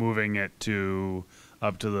downtown, moving it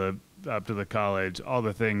up to the college, all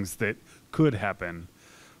the things that could happen.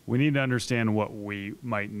 We need to understand what we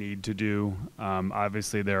might need to do.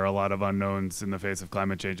 Obviously, there are a lot of unknowns in the face of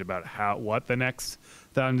climate change about what the next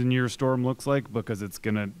 1,000-year storm looks like, because it's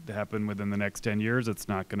going to happen within the next 10 years. It's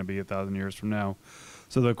not going to be 1,000 years from now.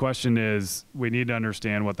 So the question is, we need to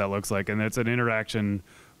understand what that looks like, and it's an interaction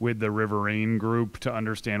with the Riverine group to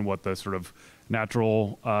understand what the sort of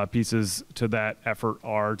natural pieces to that effort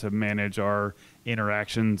are to manage our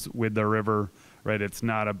interactions with the river. Right? It's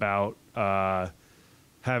not about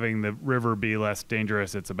having the river be less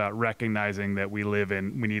dangerous. It's about recognizing that we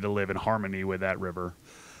need to live in harmony with that river.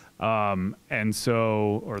 Or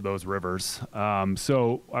those rivers.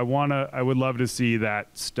 So I would love to see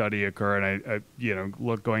that study occur, and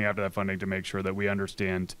going after that funding to make sure that we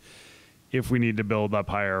understand if we need to build up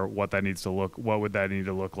higher, what would that need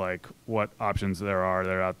to look like, what options there are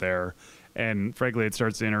that are out there. And frankly, it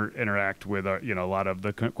starts to interact with, a lot of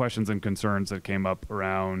the questions and concerns that came up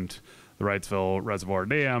around the Wrightsville Reservoir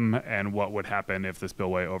Dam and what would happen if the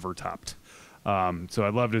spillway overtopped. So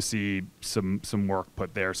I'd love to see some work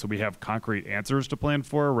put there so we have concrete answers to plan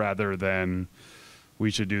for, rather than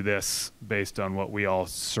we should do this based on what we all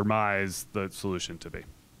surmise the solution to be.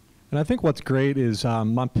 And I think what's great is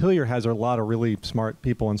Montpelier has a lot of really smart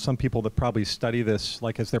people, and some people that probably study this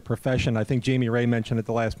like as their profession. I think Jamie Ray mentioned at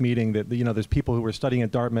the last meeting that there's people who are studying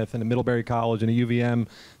at Dartmouth and at Middlebury College and at UVM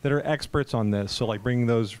that are experts on this. So like bringing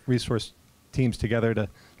those resource teams together to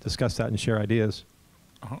discuss that and share ideas.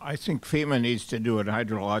 I think FEMA needs to do a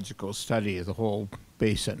hydrological study of the whole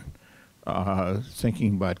basin,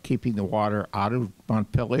 thinking about keeping the water out of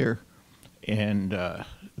Montpelier. And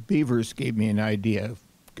Beavers gave me an idea,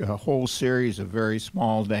 a whole series of very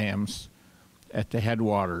small dams at the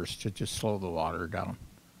headwaters to just slow the water down.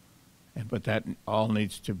 But that all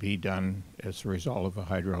needs to be done as a result of a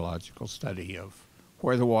hydrological study of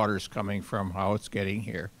where the water's coming from, how it's getting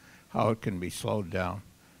here, how it can be slowed down.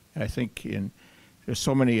 And I think there's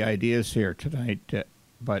so many ideas here tonight,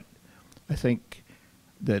 but I think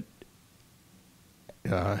that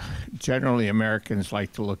generally Americans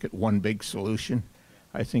like to look at one big solution.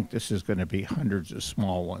 I think this is going to be hundreds of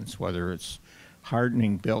small ones, whether it's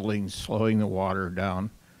hardening buildings, slowing the water down,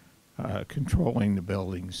 controlling the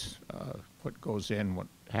buildings, what goes in, what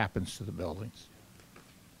happens to the buildings.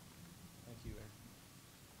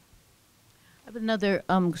 I have another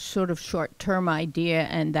sort of short-term idea,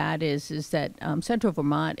 and that is that Central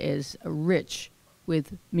Vermont is rich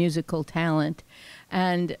with musical talent,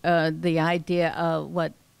 and the idea of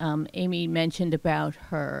what Amy mentioned about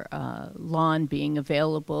her lawn being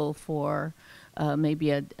available for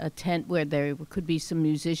maybe a tent where there could be some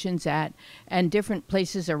musicians at, and different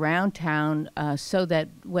places around town, so that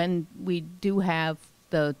when we do have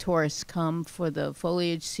the tourists come for the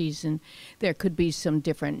foliage season, there could be some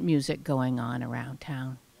different music going on around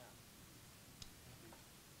town.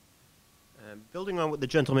 Building on what the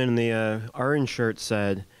gentleman in the orange shirt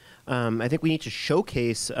said, I think we need to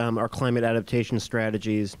showcase our climate adaptation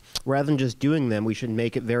strategies. Rather than just doing them, we should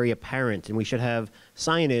make it very apparent, and we should have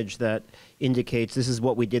signage that indicates this is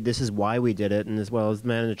what we did, this is why we did it, and as well as the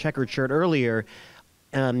man in the checkered shirt earlier,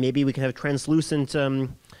 maybe we can have translucent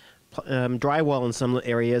drywall in some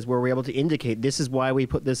areas where we're able to indicate this is why we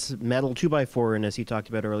put this metal 2x4 in, as he talked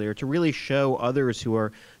about earlier, to really show others who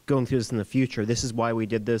are going through this in the future, this is why we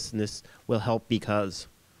did this, and this will help because.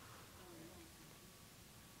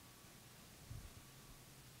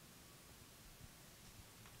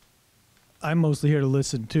 I'm mostly here to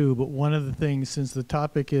listen too, but one of the things, since the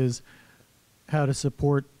topic is how to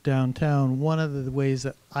support downtown, one of the ways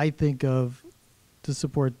that I think of to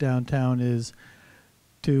support downtown is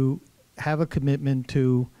to have a commitment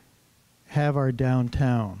to have our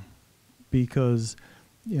downtown, because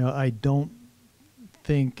I don't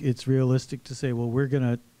think it's realistic to say, well, we're going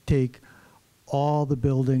to take all the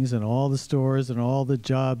buildings and all the stores and all the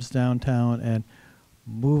jobs downtown and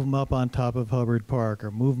move them up on top of Hubbard Park or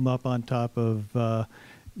move them up on top of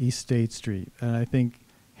East State Street. And I think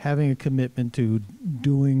having a commitment to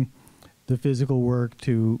doing the physical work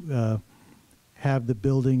to have the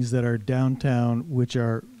buildings that are downtown, which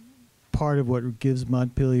are part of what gives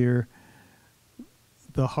Montpelier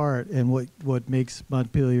the heart and what makes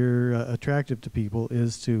Montpelier attractive to people,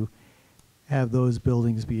 is to have those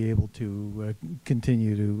buildings be able to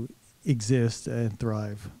continue to exist and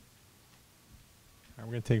thrive. All right,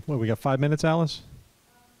 we're going to take, what, we got 5 minutes, Alice?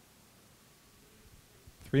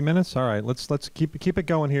 3 minutes? All right, let's keep it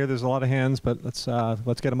going here. There's a lot of hands, but let's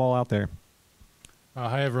get them all out there.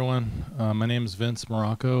 Hi, everyone. My name is Vince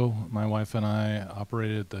Morocco. My wife and I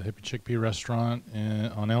operated the Hippie Chickpea restaurant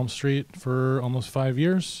on Elm Street for almost 5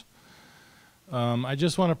 years. I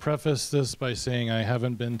just want to preface this by saying I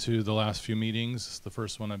haven't been to the last few meetings. It's the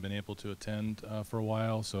first one I've been able to attend for a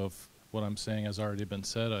while, so if what I'm saying has already been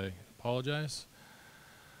said, I apologize.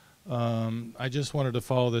 I just wanted to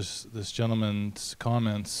follow this gentleman's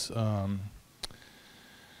comments.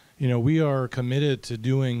 We are committed to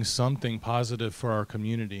doing something positive for our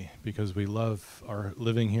community because we love our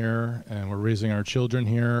living here and we're raising our children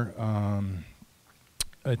here.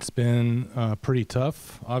 It's been pretty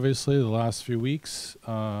tough, obviously, the last few weeks,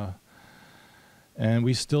 and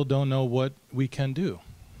we still don't know what we can do.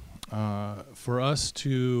 For us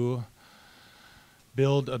to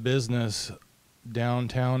build a business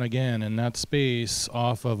downtown again in that space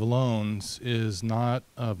off of loans is not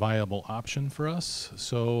a viable option for us.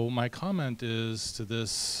 So my comment is to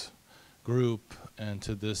this group and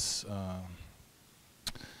to this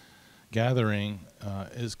gathering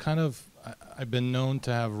is kind of, I've been known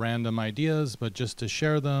to have random ideas, but just to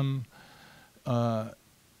share them, I'm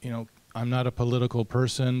not a political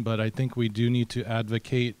person, but I think we do need to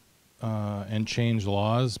advocate and change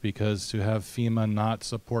laws, because to have FEMA not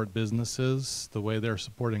support businesses the way they're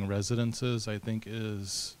supporting residences, I think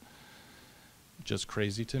is just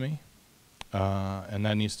crazy to me, and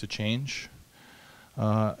that needs to change.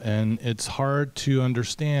 And it's hard to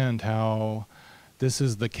understand how this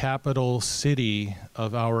is the capital city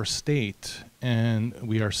of our state, and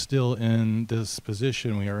we are still in this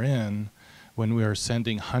position we are in when we are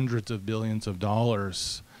sending hundreds of billions of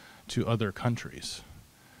dollars to other countries.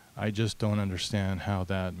 I just don't understand how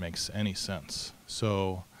that makes any sense.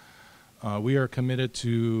 So we are committed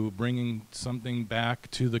to bringing something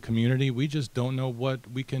back to the community. We just don't know what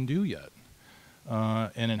we can do yet,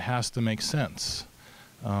 and it has to make sense.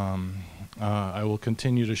 I will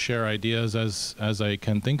continue to share ideas as I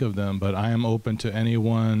can think of them, but I am open to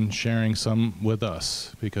anyone sharing some with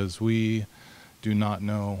us, because we do not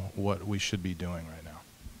know what we should be doing right now.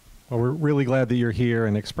 Well, we're really glad that you're here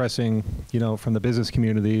and expressing, from the business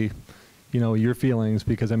community, your feelings,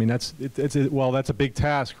 because I mean that's a big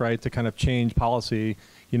task, right? To kind of change policy,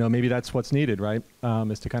 maybe that's what's needed, right?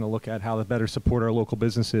 Is to kind of look at how to better support our local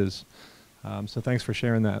businesses. So thanks for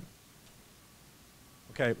sharing that.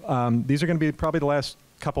 Okay, these are going to be probably the last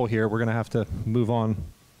couple here. We're going to have to move on.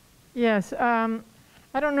 Yes.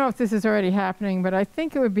 I don't know if this is already happening, but I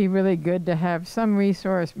think it would be really good to have some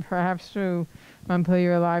resource, perhaps through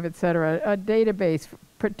Montpelier Alive, et cetera, a database,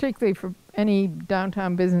 particularly for any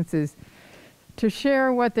downtown businesses, to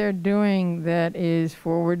share what they're doing that is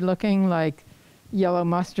forward-looking, like Yellow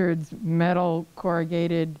Mustard's metal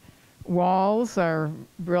corrugated walls are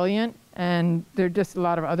brilliant, and there are just a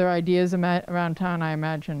lot of other ideas around town, I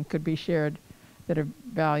imagine, could be shared that are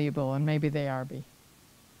valuable, and maybe they are.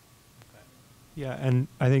 Yeah, and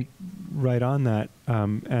I think right on that,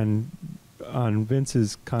 and on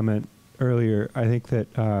Vince's comment earlier, I think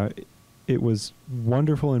that it was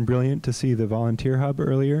wonderful and brilliant to see the volunteer hub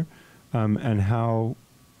earlier, and how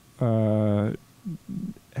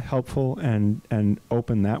helpful and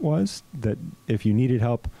open that was, that if you needed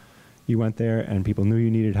help, you went there and people knew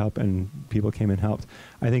you needed help and people came and helped.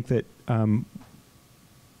 I think that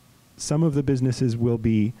some of the businesses will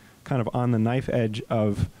be kind of on the knife edge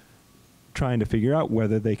of trying to figure out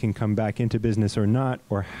whether they can come back into business or not,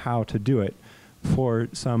 or how to do it for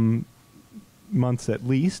some months at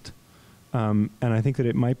least. And I think that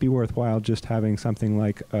it might be worthwhile just having something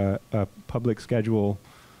like a public schedule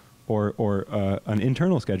or an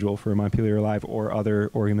internal schedule for Montpelier Alive or other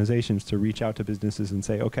organizations to reach out to businesses and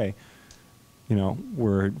say, okay, you know,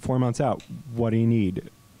 we're 4 months out. What do you need?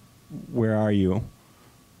 Where are you?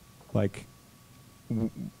 Like,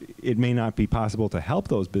 it may not be possible to help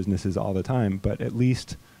those businesses all the time, but at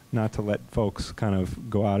least not to let folks kind of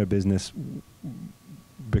go out of business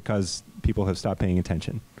because people have stopped paying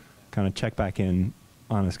attention. Kind of check back in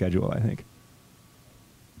on a schedule, I think.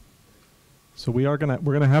 So we're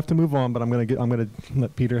gonna have to move on, but I'm gonna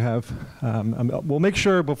let Peter have. We'll make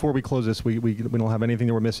sure before we close this we don't have anything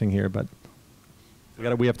that we're missing here, but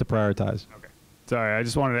we have to prioritize. Okay. Sorry, I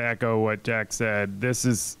just wanted to echo what Jack said. This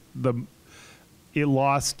is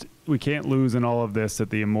we can't lose in all of this that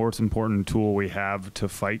the most important tool we have to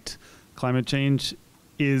fight climate change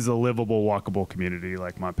is a livable, walkable community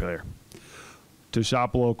like Montpelier. To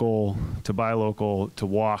shop local, to buy local, to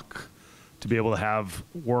walk, to be able to have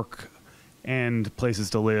work and places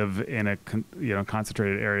to live in a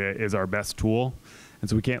concentrated area is our best tool. And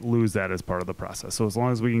so we can't lose that as part of the process. So as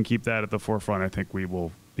long as we can keep that at the forefront, I think we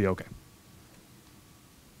will be okay.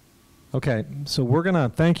 Okay, so we're gonna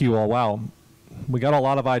thank you all. Wow, we got a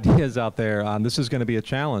lot of ideas out there. This is gonna be a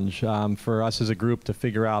challenge for us as a group to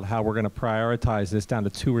figure out how we're gonna prioritize this down to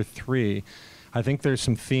 2 or 3. I think there's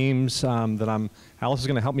some themes that Alice is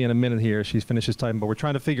gonna help me in a minute here. She's finished this time, but we're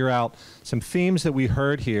trying to figure out some themes that we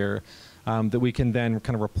heard here that we can then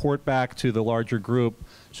kind of report back to the larger group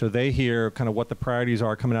so they hear kind of what the priorities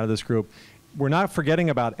are coming out of this group. We're not forgetting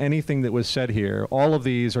about anything that was said here. All of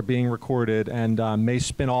these are being recorded and may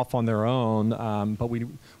spin off on their own, but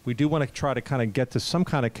we do want to try to kind of get to some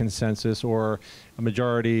kind of consensus or a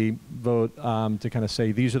majority vote to kind of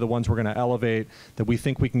say these are the ones we're going to elevate that we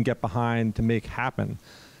think we can get behind to make happen.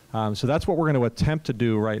 So that's what we're going to attempt to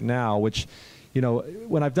do right now, which, you know,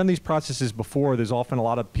 when I've done these processes before, there's often a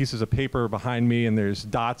lot of pieces of paper behind me and there's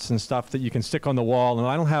dots and stuff that you can stick on the wall. And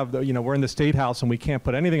I don't have, we're in the State House and we can't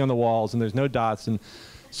put anything on the walls and there's no dots. And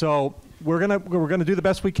so we're gonna do the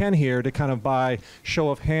best we can here to kind of by show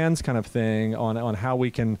of hands kind of thing on how we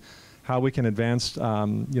can advance,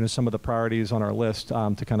 some of the priorities on our list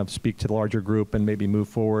to kind of speak to the larger group and maybe move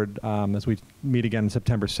forward as we meet again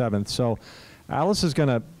September 7th. So Alice is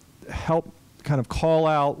gonna help kind of call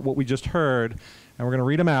out what we just heard, and we're going to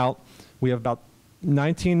read them out. We have about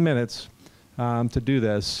 19 minutes to do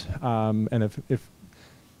this, and if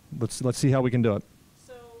let's see how we can do it.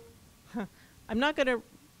 So I'm not going to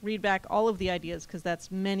read back all of the ideas because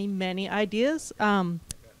that's many ideas. I'm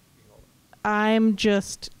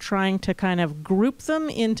just trying to kind of group them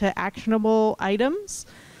into actionable items.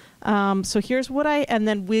 So here's what and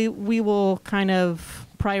then we will kind of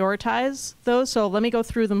prioritize those. So let me go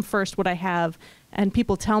through them first, what I have, and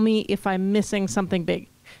people tell me if I'm missing something big.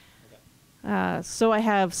 So I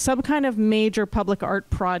have some kind of major public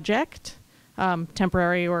art project,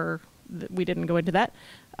 temporary or we didn't go into that.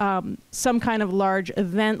 Some kind of large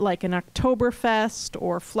event like an Oktoberfest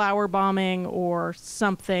or flower bombing or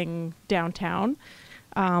something downtown.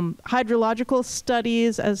 Hydrological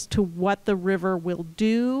studies as to what the river will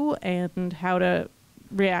do and how to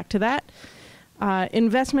react to that.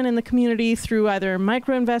 Investment in the community through either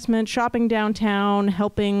micro-investment, shopping downtown,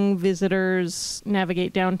 helping visitors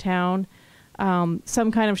navigate downtown,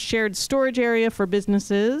 some kind of shared storage area for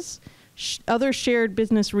businesses, other shared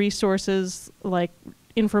business resources like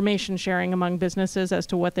information sharing among businesses as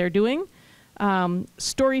to what they're doing,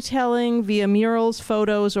 storytelling via murals,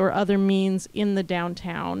 photos, or other means in the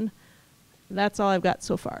downtown. That's all I've got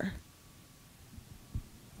so far.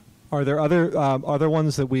 Are there other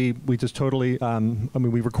ones that we just totally,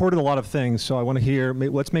 we recorded a lot of things, so I want to hear,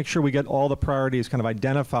 let's make sure we get all the priorities kind of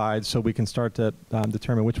identified so we can start to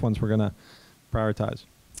determine which ones we're going to prioritize.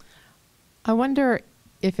 I wonder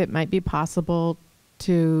if it might be possible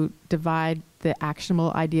to divide the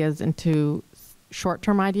actionable ideas into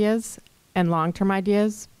short-term ideas and long-term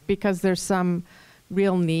ideas, because there's some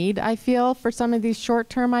real need, I feel, for some of these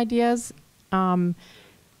short-term ideas.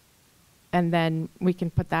 And then we can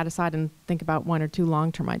put that aside and think about 1 or 2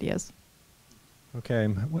 long-term ideas. Okay,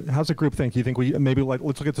 how's the group think? Do you think we maybe let's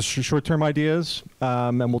look at the short-term ideas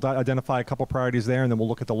and we'll identify a couple priorities there, and then we'll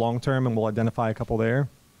look at the long-term and we'll identify a couple there?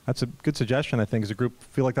 That's a good suggestion, I think. Does the group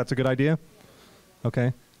feel like that's a good idea?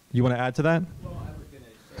 Okay. You want to add to that? Well, I was going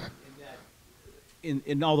to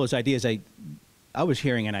say in all those ideas, I was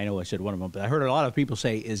hearing, and I know I said one of them, but I heard a lot of people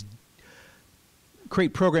say is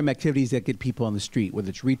create program activities that get people on the street, whether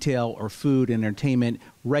it's retail or food and entertainment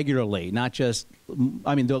regularly, not just,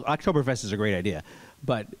 I mean, the Oktoberfest is a great idea,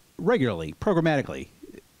 but regularly, programmatically,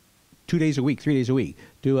 2 days a week, 3 days a week.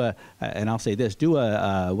 Do a, and I'll say this, do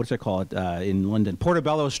a, what's it called in London?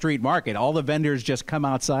 Portobello Street Market. All the vendors just come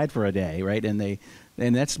outside for a day, right? And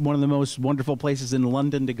that's one of the most wonderful places in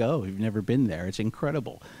London to go. If you've never been there, it's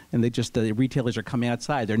incredible. And the retailers are coming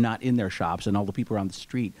outside. They're not in their shops, and all the people are on the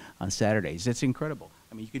street on Saturdays. It's incredible.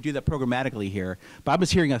 I mean, you could do that programmatically here, but I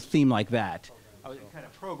was hearing a theme like that. Kind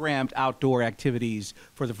of programmed outdoor activities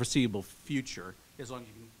for the foreseeable future, as long as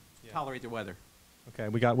you can tolerate the weather. Okay,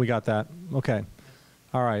 we got that. Okay,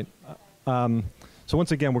 all right. So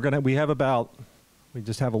once again, we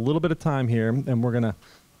just have a little bit of time here, and we're gonna.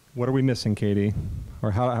 What are we missing, Katie, or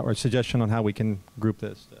a suggestion on how we can group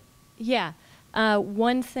this? Yeah,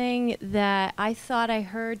 one thing that I thought I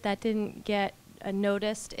heard that didn't get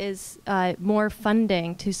noticed is more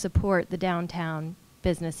funding to support the downtown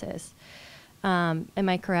businesses. Am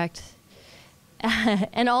I correct?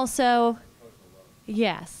 And also,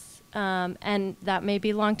 yes, and that may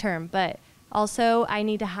be long term, but also I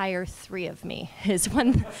need to hire 3 of me is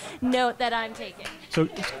one note that I'm taking. So,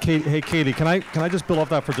 Katie, can I just build off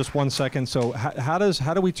that for just 1 second? So, how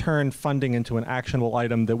do we turn funding into an actionable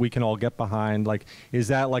item that we can all get behind? Like, is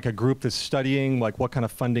that like a group that's studying like what kind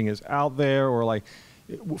of funding is out there, or like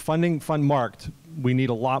fund marked? We need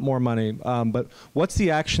a lot more money, but what's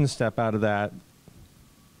the action step out of that?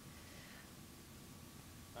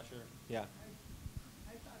 Not sure. Yeah.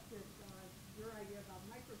 I thought that your idea about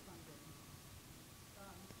microfunding.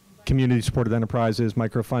 Community supported enterprises,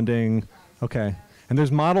 microfunding. Okay. And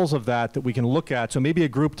there's models of that we can look at. So maybe a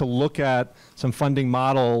group to look at some funding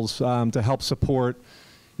models to help support,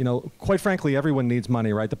 quite frankly, everyone needs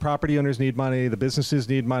money, right? The property owners need money, the businesses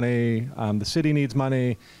need money, the city needs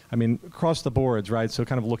money. I mean, across the boards, right? So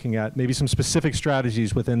kind of looking at maybe some specific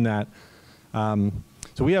strategies within that.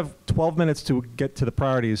 So we have 12 minutes to get to the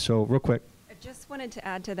priorities, so real quick. I just wanted to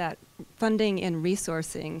add to that funding and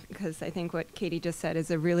resourcing, because I think what Katie just said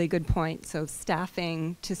is a really good point. So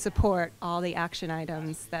staffing to support all the action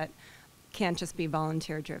items that can't just be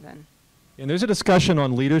volunteer driven. And there's a discussion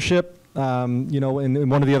on leadership, in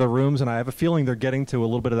one of the other rooms, and I have a feeling they're getting to a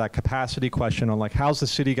little bit of that capacity question on like, how's the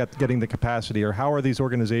city getting the capacity, or how are these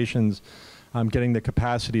organizations getting the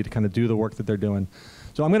capacity to kind of do the work that they're doing?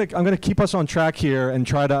 So I'm gonna keep us on track here and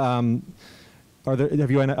try to. Have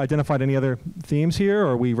you identified any other themes here,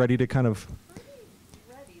 or are we ready to kind of?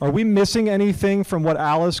 Are we missing anything from what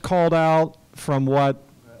Alice called out, from what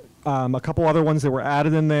a couple other ones that were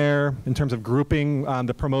added in there in terms of grouping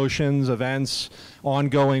the promotions, events,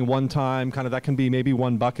 ongoing, one time, kind of that can be maybe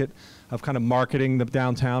one bucket of kind of marketing the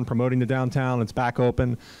downtown, promoting the downtown, it's back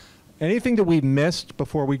open. Anything that we missed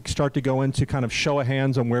before we start to go into kind of show of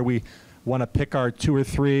hands on where we want to pick our 2 or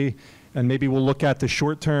 3, and maybe we'll look at the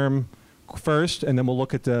short term first, and then we'll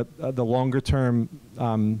look at the longer term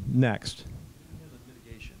next.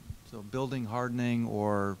 Mitigation. So building hardening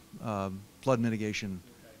or flood mitigation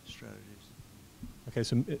strategies. Okay,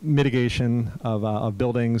 so mitigation of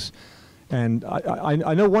buildings. And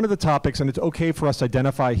I know one of the topics, and it's okay for us to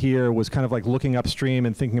identify here, was kind of like looking upstream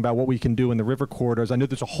and thinking about what we can do in the river corridors. I know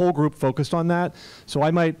there's a whole group focused on that. So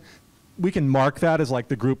we can mark that as like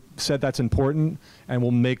the group said that's important, and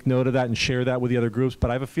we'll make note of that and share that with the other groups.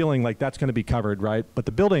 But I have a feeling like that's going to be covered, right? But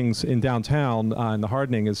the buildings in downtown and the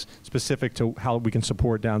hardening is specific to how we can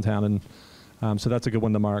support downtown, and so that's a good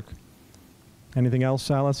one to mark. Anything else,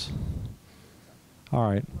 Alice? All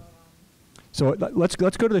right. So let's go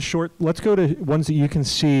to let's go to ones that you can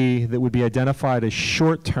see that would be identified as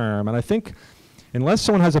short term. And I think unless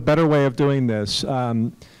someone has a better way of doing this,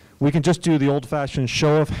 we can just do the old-fashioned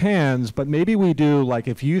show of hands, but maybe we do, like,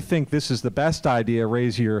 if you think this is the best idea,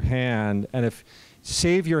 raise your hand, and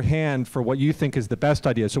save your hand for what you think is the best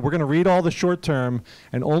idea. So we're going to read all the short term,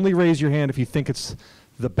 and only raise your hand if you think it's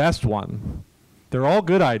the best one. They're all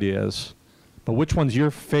good ideas, but which one's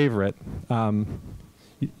your favorite?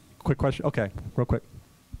 Quick question. Okay, real quick.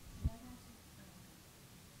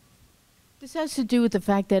 This has to do with the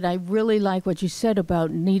fact that I really like what you said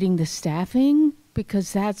about needing the staffing,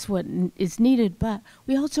 because that's what is needed. But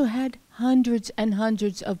we also had hundreds and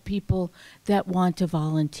hundreds of people that want to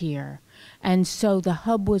volunteer. And so the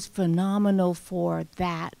hub was phenomenal for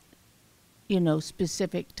that,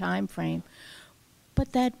 specific time frame.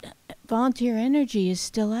 But that volunteer energy is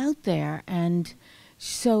still out there. And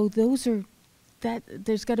so those are that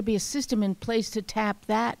there's got to be a system in place to tap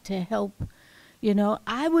that to help. You know,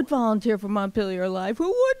 I would volunteer for Montpelier Alive.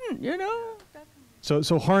 Who wouldn't? You know.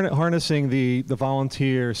 So harnessing the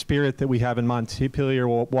volunteer spirit that we have in Montpelier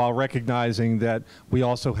while recognizing that we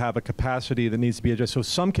also have a capacity that needs to be addressed. So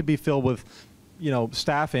some could be filled with,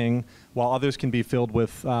 staffing, while others can be filled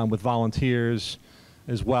with volunteers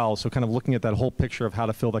as well. So kind of looking at that whole picture of how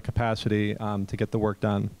to fill that capacity to get the work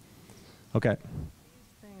done. Okay.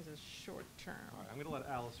 These things are short term. All right, I'm going to let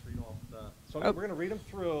Alice read all the. So we're going to read them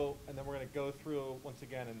through, and then we're going to go through once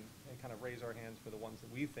again and kind of raise our hands for the ones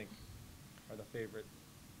that we think are the favorite,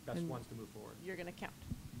 best And ones to move forward. You're going to count.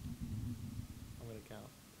 I'm going to count.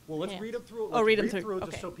 Well, let's Hands. read them through. Oh, Let's read them through.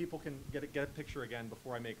 just Okay. so people can get a picture again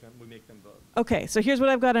before we make them vote. Okay, so here's what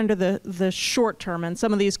I've got under the short term, and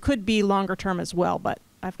some of these could be longer term as well, but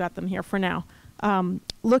I've got them here for now.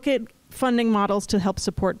 Look at funding models to help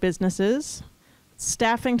support businesses,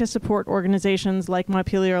 staffing to support organizations like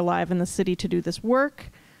Montpelier Alive in the city to do this work,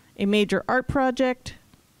 a major art project,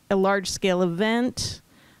 a large-scale event,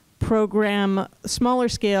 program, smaller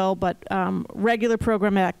scale, but regular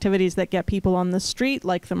program activities that get people on the street,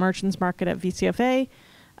 like the Merchants Market at VCFA,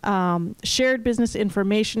 shared business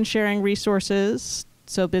information sharing resources,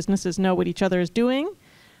 so businesses know what each other is doing,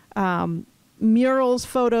 murals,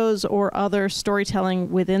 photos, or other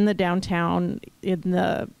storytelling within the downtown,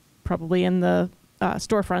 probably in the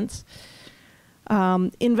storefronts.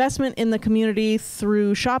 Investment in the community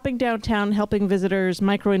through shopping downtown, helping visitors,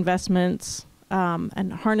 micro investments,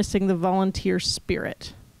 and harnessing the volunteer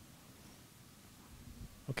spirit.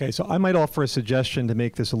 Okay, so I might offer a suggestion to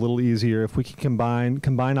make this a little easier. If we can combine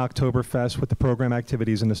Oktoberfest with the program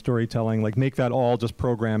activities and the storytelling, like make that all just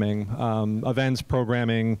programming, events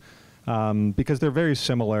programming, because they're very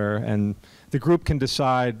similar, and the group can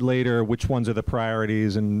decide later which ones are the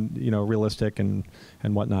priorities and realistic and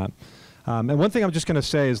whatnot. And one thing I'm just going to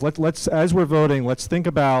say is let's as we're voting, let's think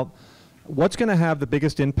about what's going to have the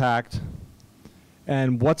biggest impact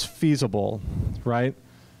and what's feasible, right?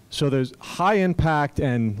 So there's high impact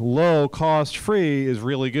and low cost free is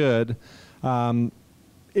really good. High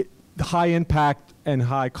impact and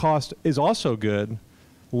high cost is also good.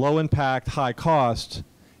 Low impact, high cost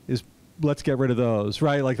is, let's get rid of those,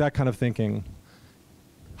 right? Like that kind of thinking.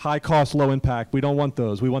 High cost, low impact, we don't want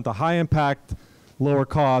those. We want the high impact, lower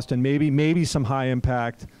cost, and maybe some high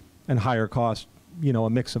impact and higher cost, a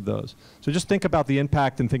mix of those. So just think about the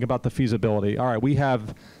impact and think about the feasibility. All right, we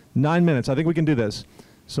have 9 minutes. I think we can do this.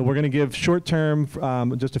 So we're going to give short term,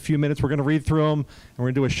 just a few minutes. We're going to read through them, and we're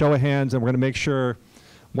going to do a show of hands, and we're going to make sure,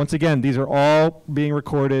 once again, these are all being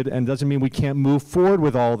recorded, and doesn't mean we can't move forward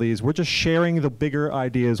with all these. We're just sharing the bigger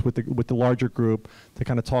ideas with the larger group to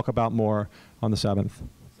kind of talk about more on the 7th.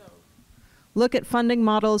 Look at funding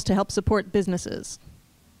models to help support businesses.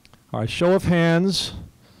 All right, show of hands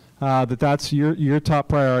that's your top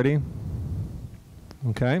priority.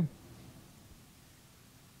 Okay.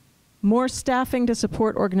 More staffing to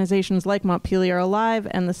support organizations like Montpelier Alive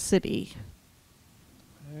and the city.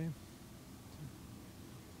 Okay.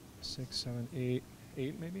 6, 7,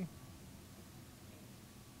 8 maybe?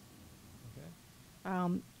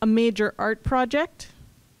 Okay. A major art project.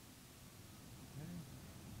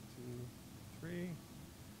 2, 3.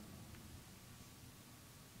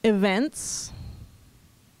 Events.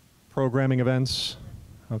 Programming events.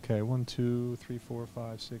 Okay, 1, 2, 3, 4,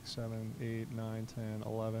 5, 6, 7, 8, 9, 10,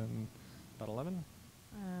 11. About 11?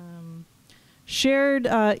 Shared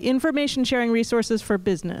information sharing resources for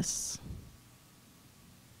business.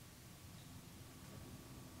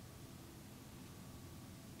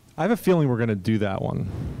 I have a feeling we're going to do that one.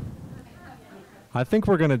 I think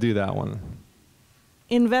we're going to do that one.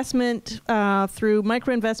 Investment through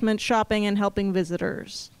micro-investment, shopping, and helping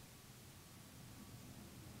visitors.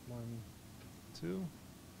 1, 2.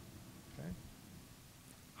 Okay.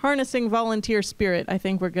 Harnessing volunteer spirit, I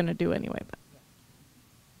think we're going to do anyway. But.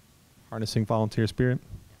 Harnessing volunteer spirit.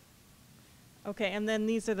 Okay, and then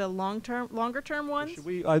these are the longer term ones. Should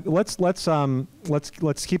we let's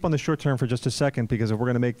keep on the short term for just a second, because if we're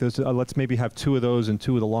going to make those, let's maybe have 2 of those and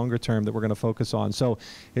 2 of the longer term that we're going to focus on. So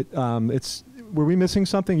were we missing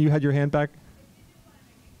something? You had your hand back.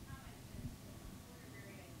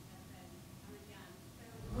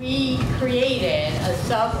 We created a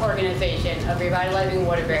sub-organization of Revitalizing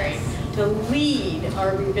Waterbury to lead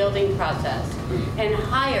our rebuilding process and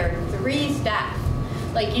hired 3 staff.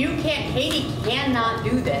 Like Katie cannot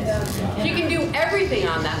do this. She can do everything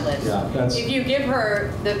on that list if you give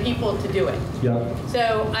her the people to do it. Yeah.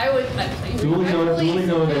 So I would, Duly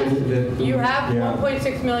noted. you have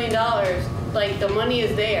 $1.6 million, like the money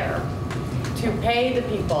is there to pay the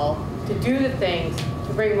people to do the things, to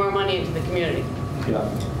to bring more money into the community. Yeah.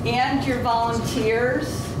 And your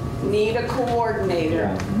volunteers need a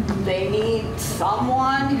coordinator. They need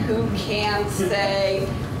someone who can say,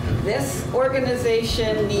 this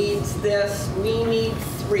organization needs this, we need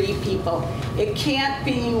 3 people. It can't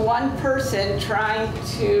be one person trying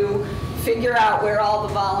to figure out where all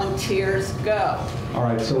the volunteers go. All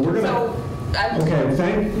right, so we're gonna. Okay,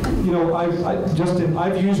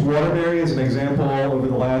 I've used Waterbury as an example over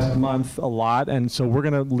the last month a lot, and so we're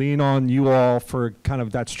gonna lean on you all for kind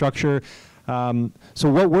of that structure. So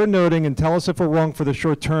what we're noting, and tell us if we're wrong for the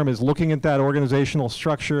short term, is looking at that organizational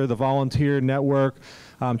structure, the volunteer network,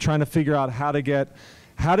 trying to figure out how to get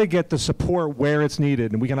the support where it's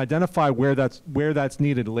needed, and we can identify where that's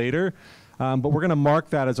needed later. But we're going to mark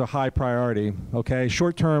that as a high priority. Okay,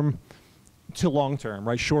 short term to long term,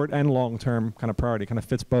 right? Short and long term kind of priority, kind of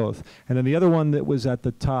fits both. And then the other one that was at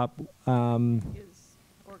the top Is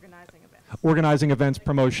organizing events. Organizing events,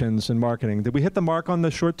 promotions, and marketing. Did we hit the mark on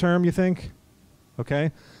the short term, you think?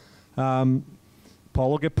 Okay. Paul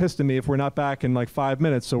will get pissed at me if we're not back in like 5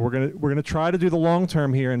 minutes. So we're gonna try to do the long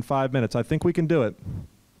term here in 5 minutes. I think we can do it.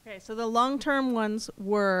 Okay, so the long-term ones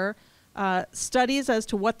were studies as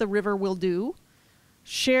to what the river will do,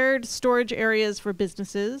 shared storage areas for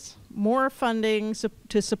businesses, more funding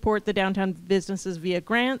to support the downtown businesses via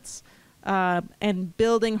grants, and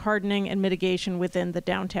building hardening and mitigation within the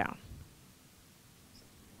downtown.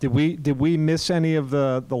 Did we miss any of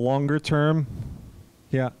the longer term?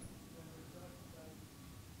 Yeah.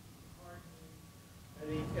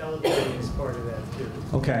 Elevating is part of that too.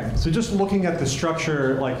 Okay, so just looking at the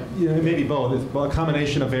structure, like maybe both, it's a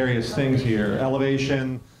combination of various things here: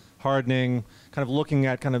 elevation, hardening, kind of looking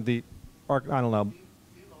at kind of the, I don't know.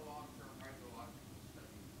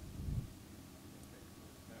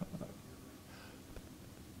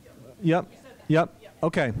 Yep.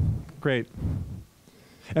 Okay, great.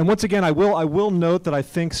 And once again, I will note that I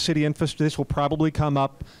think city infrastructure, this will probably come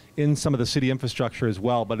up in some of the city infrastructure as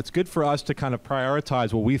well, but it's good for us to kind of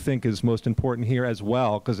prioritize what we think is most important here as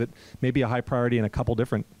well, because it may be a high priority in a couple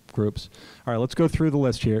different groups. All right, let's go through the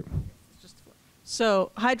list here.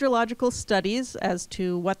 So hydrological studies as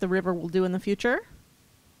to what the river will do in the future.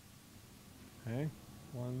 Okay,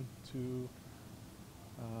 1, 2,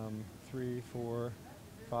 3, 4,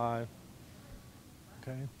 5.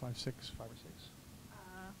 Okay, 5, 6, 5 or 6.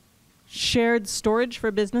 Shared storage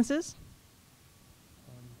for businesses.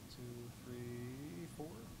 1, 2, 3, 4.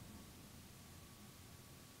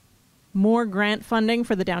 More grant funding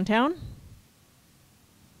for the downtown.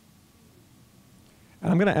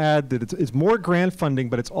 And I'm going to add that it's more grant funding,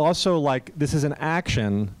 but it's also like this is an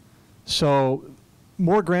action. So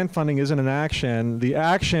more grant funding isn't an action. The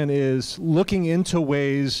action is looking into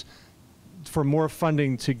ways for more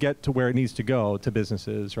funding to get to where it needs to go to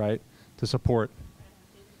businesses, right? To support.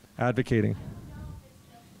 Advocating.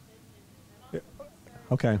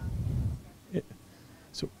 Okay.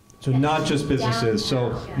 So not just businesses.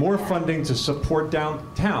 So more funding to support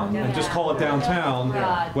downtown, and just call it downtown,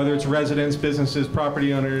 whether it's residents, businesses,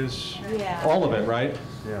 property owners, all of it, right?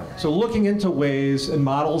 Yeah. So looking into ways and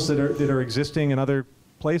models that are existing in other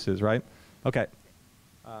places, right? Okay.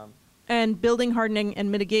 And building hardening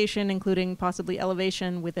and mitigation, including possibly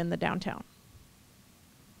elevation within the downtown.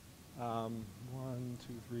 1,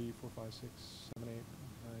 2, 3, 4, 5, 6, 7, 8, 9,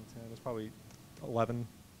 10. That's probably 11.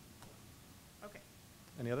 Okay.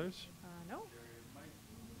 Any others? No. It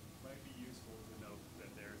might be useful to note that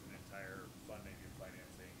there's an entire funding and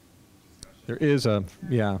financing discussion. There is a,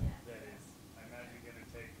 yeah. That is, I imagine, going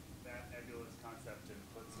to take that nebulous concept and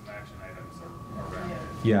put some action items around it.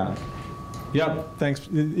 Yeah. Yep, thanks.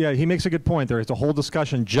 Yeah, he makes a good point. There is a whole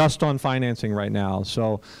discussion just on financing right now.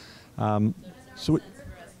 So,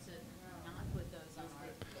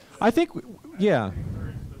 I think, yeah.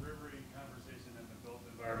 The rivery conversation and the built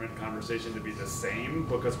environment conversation to be the same,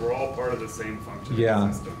 because we're all part of the same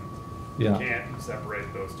functioning system. Yeah. You can't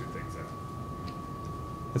separate those two things out.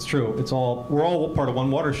 It's true. We're all part of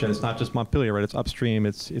one watershed. It's not just Montpelier, right? It's upstream.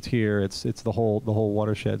 It's here. It's the whole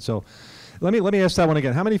watershed. So, let me ask that one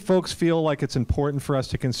again. How many folks feel like it's important for us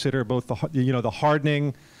to consider both the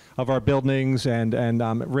hardening of our buildings and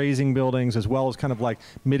raising buildings, as well as kind of like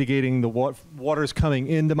mitigating the waters coming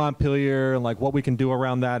into Montpelier and like what we can do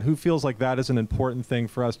around that? Who feels like that is an important thing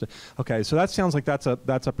for us to? Okay, so that sounds like that's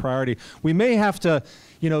a priority. We may have to,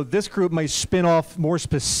 this group may spin off more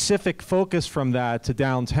specific focus from that to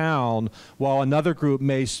downtown, while another group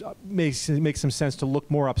may make some sense to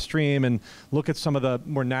look more upstream and look at some of the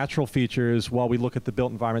more natural features while we look at the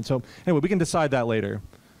built environment. So anyway, we can decide that later.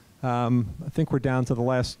 I think we're down to the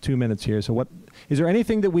last 2 minutes here. So is there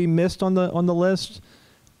anything that we missed on the list?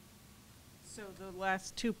 So the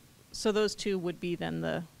last two, so those two would be then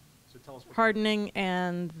the hardening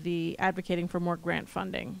and the advocating for more grant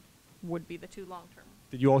funding would be the two long-term.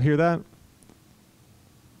 Did you all hear that?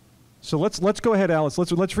 So let's go ahead, Alice.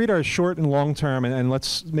 Let's read our short and long term, and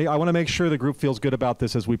I want to make sure the group feels good about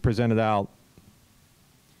this as we present it out.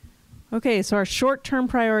 Okay, so our short-term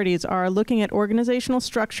priorities are looking at organizational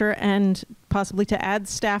structure and possibly to add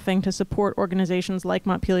staffing to support organizations like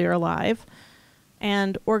Montpelier Alive,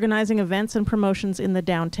 and organizing events and promotions in the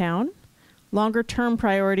downtown. Longer-term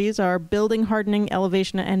priorities are building, hardening,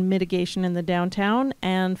 elevation, and mitigation in the downtown,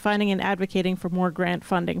 and finding and advocating for more grant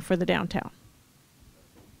funding for the downtown.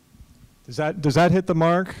 Does that hit the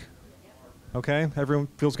mark? Okay, everyone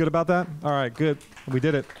feels good about that? All right, good. We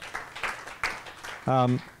did it.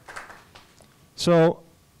 So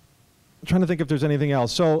I'm trying to think if there's anything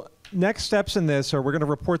else. So next steps in this are we're going to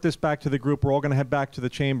report this back to the group. We're all going to head back to the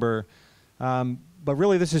chamber. But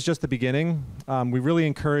really, this is just the beginning. We really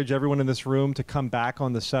encourage everyone in this room to come back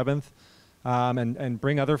on the 7th and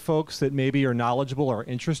bring other folks that maybe are knowledgeable or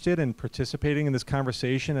interested in participating in this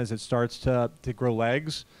conversation as it starts to grow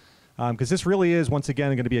legs. Because this really is, once again,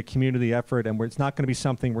 going to be a community effort, and it's not going to be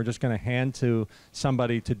something we're just going to hand to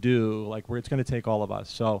somebody to do. Like, it's going to take all of us.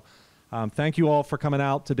 So thank you all for coming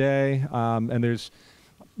out today. And there's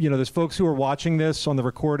folks who are watching this on the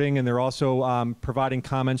recording, and they're also providing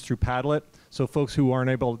comments through Padlet. So folks who aren't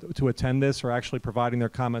able to attend this are actually providing their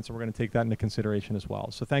comments, and we're going to take that into consideration as well.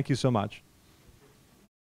 So thank you so much.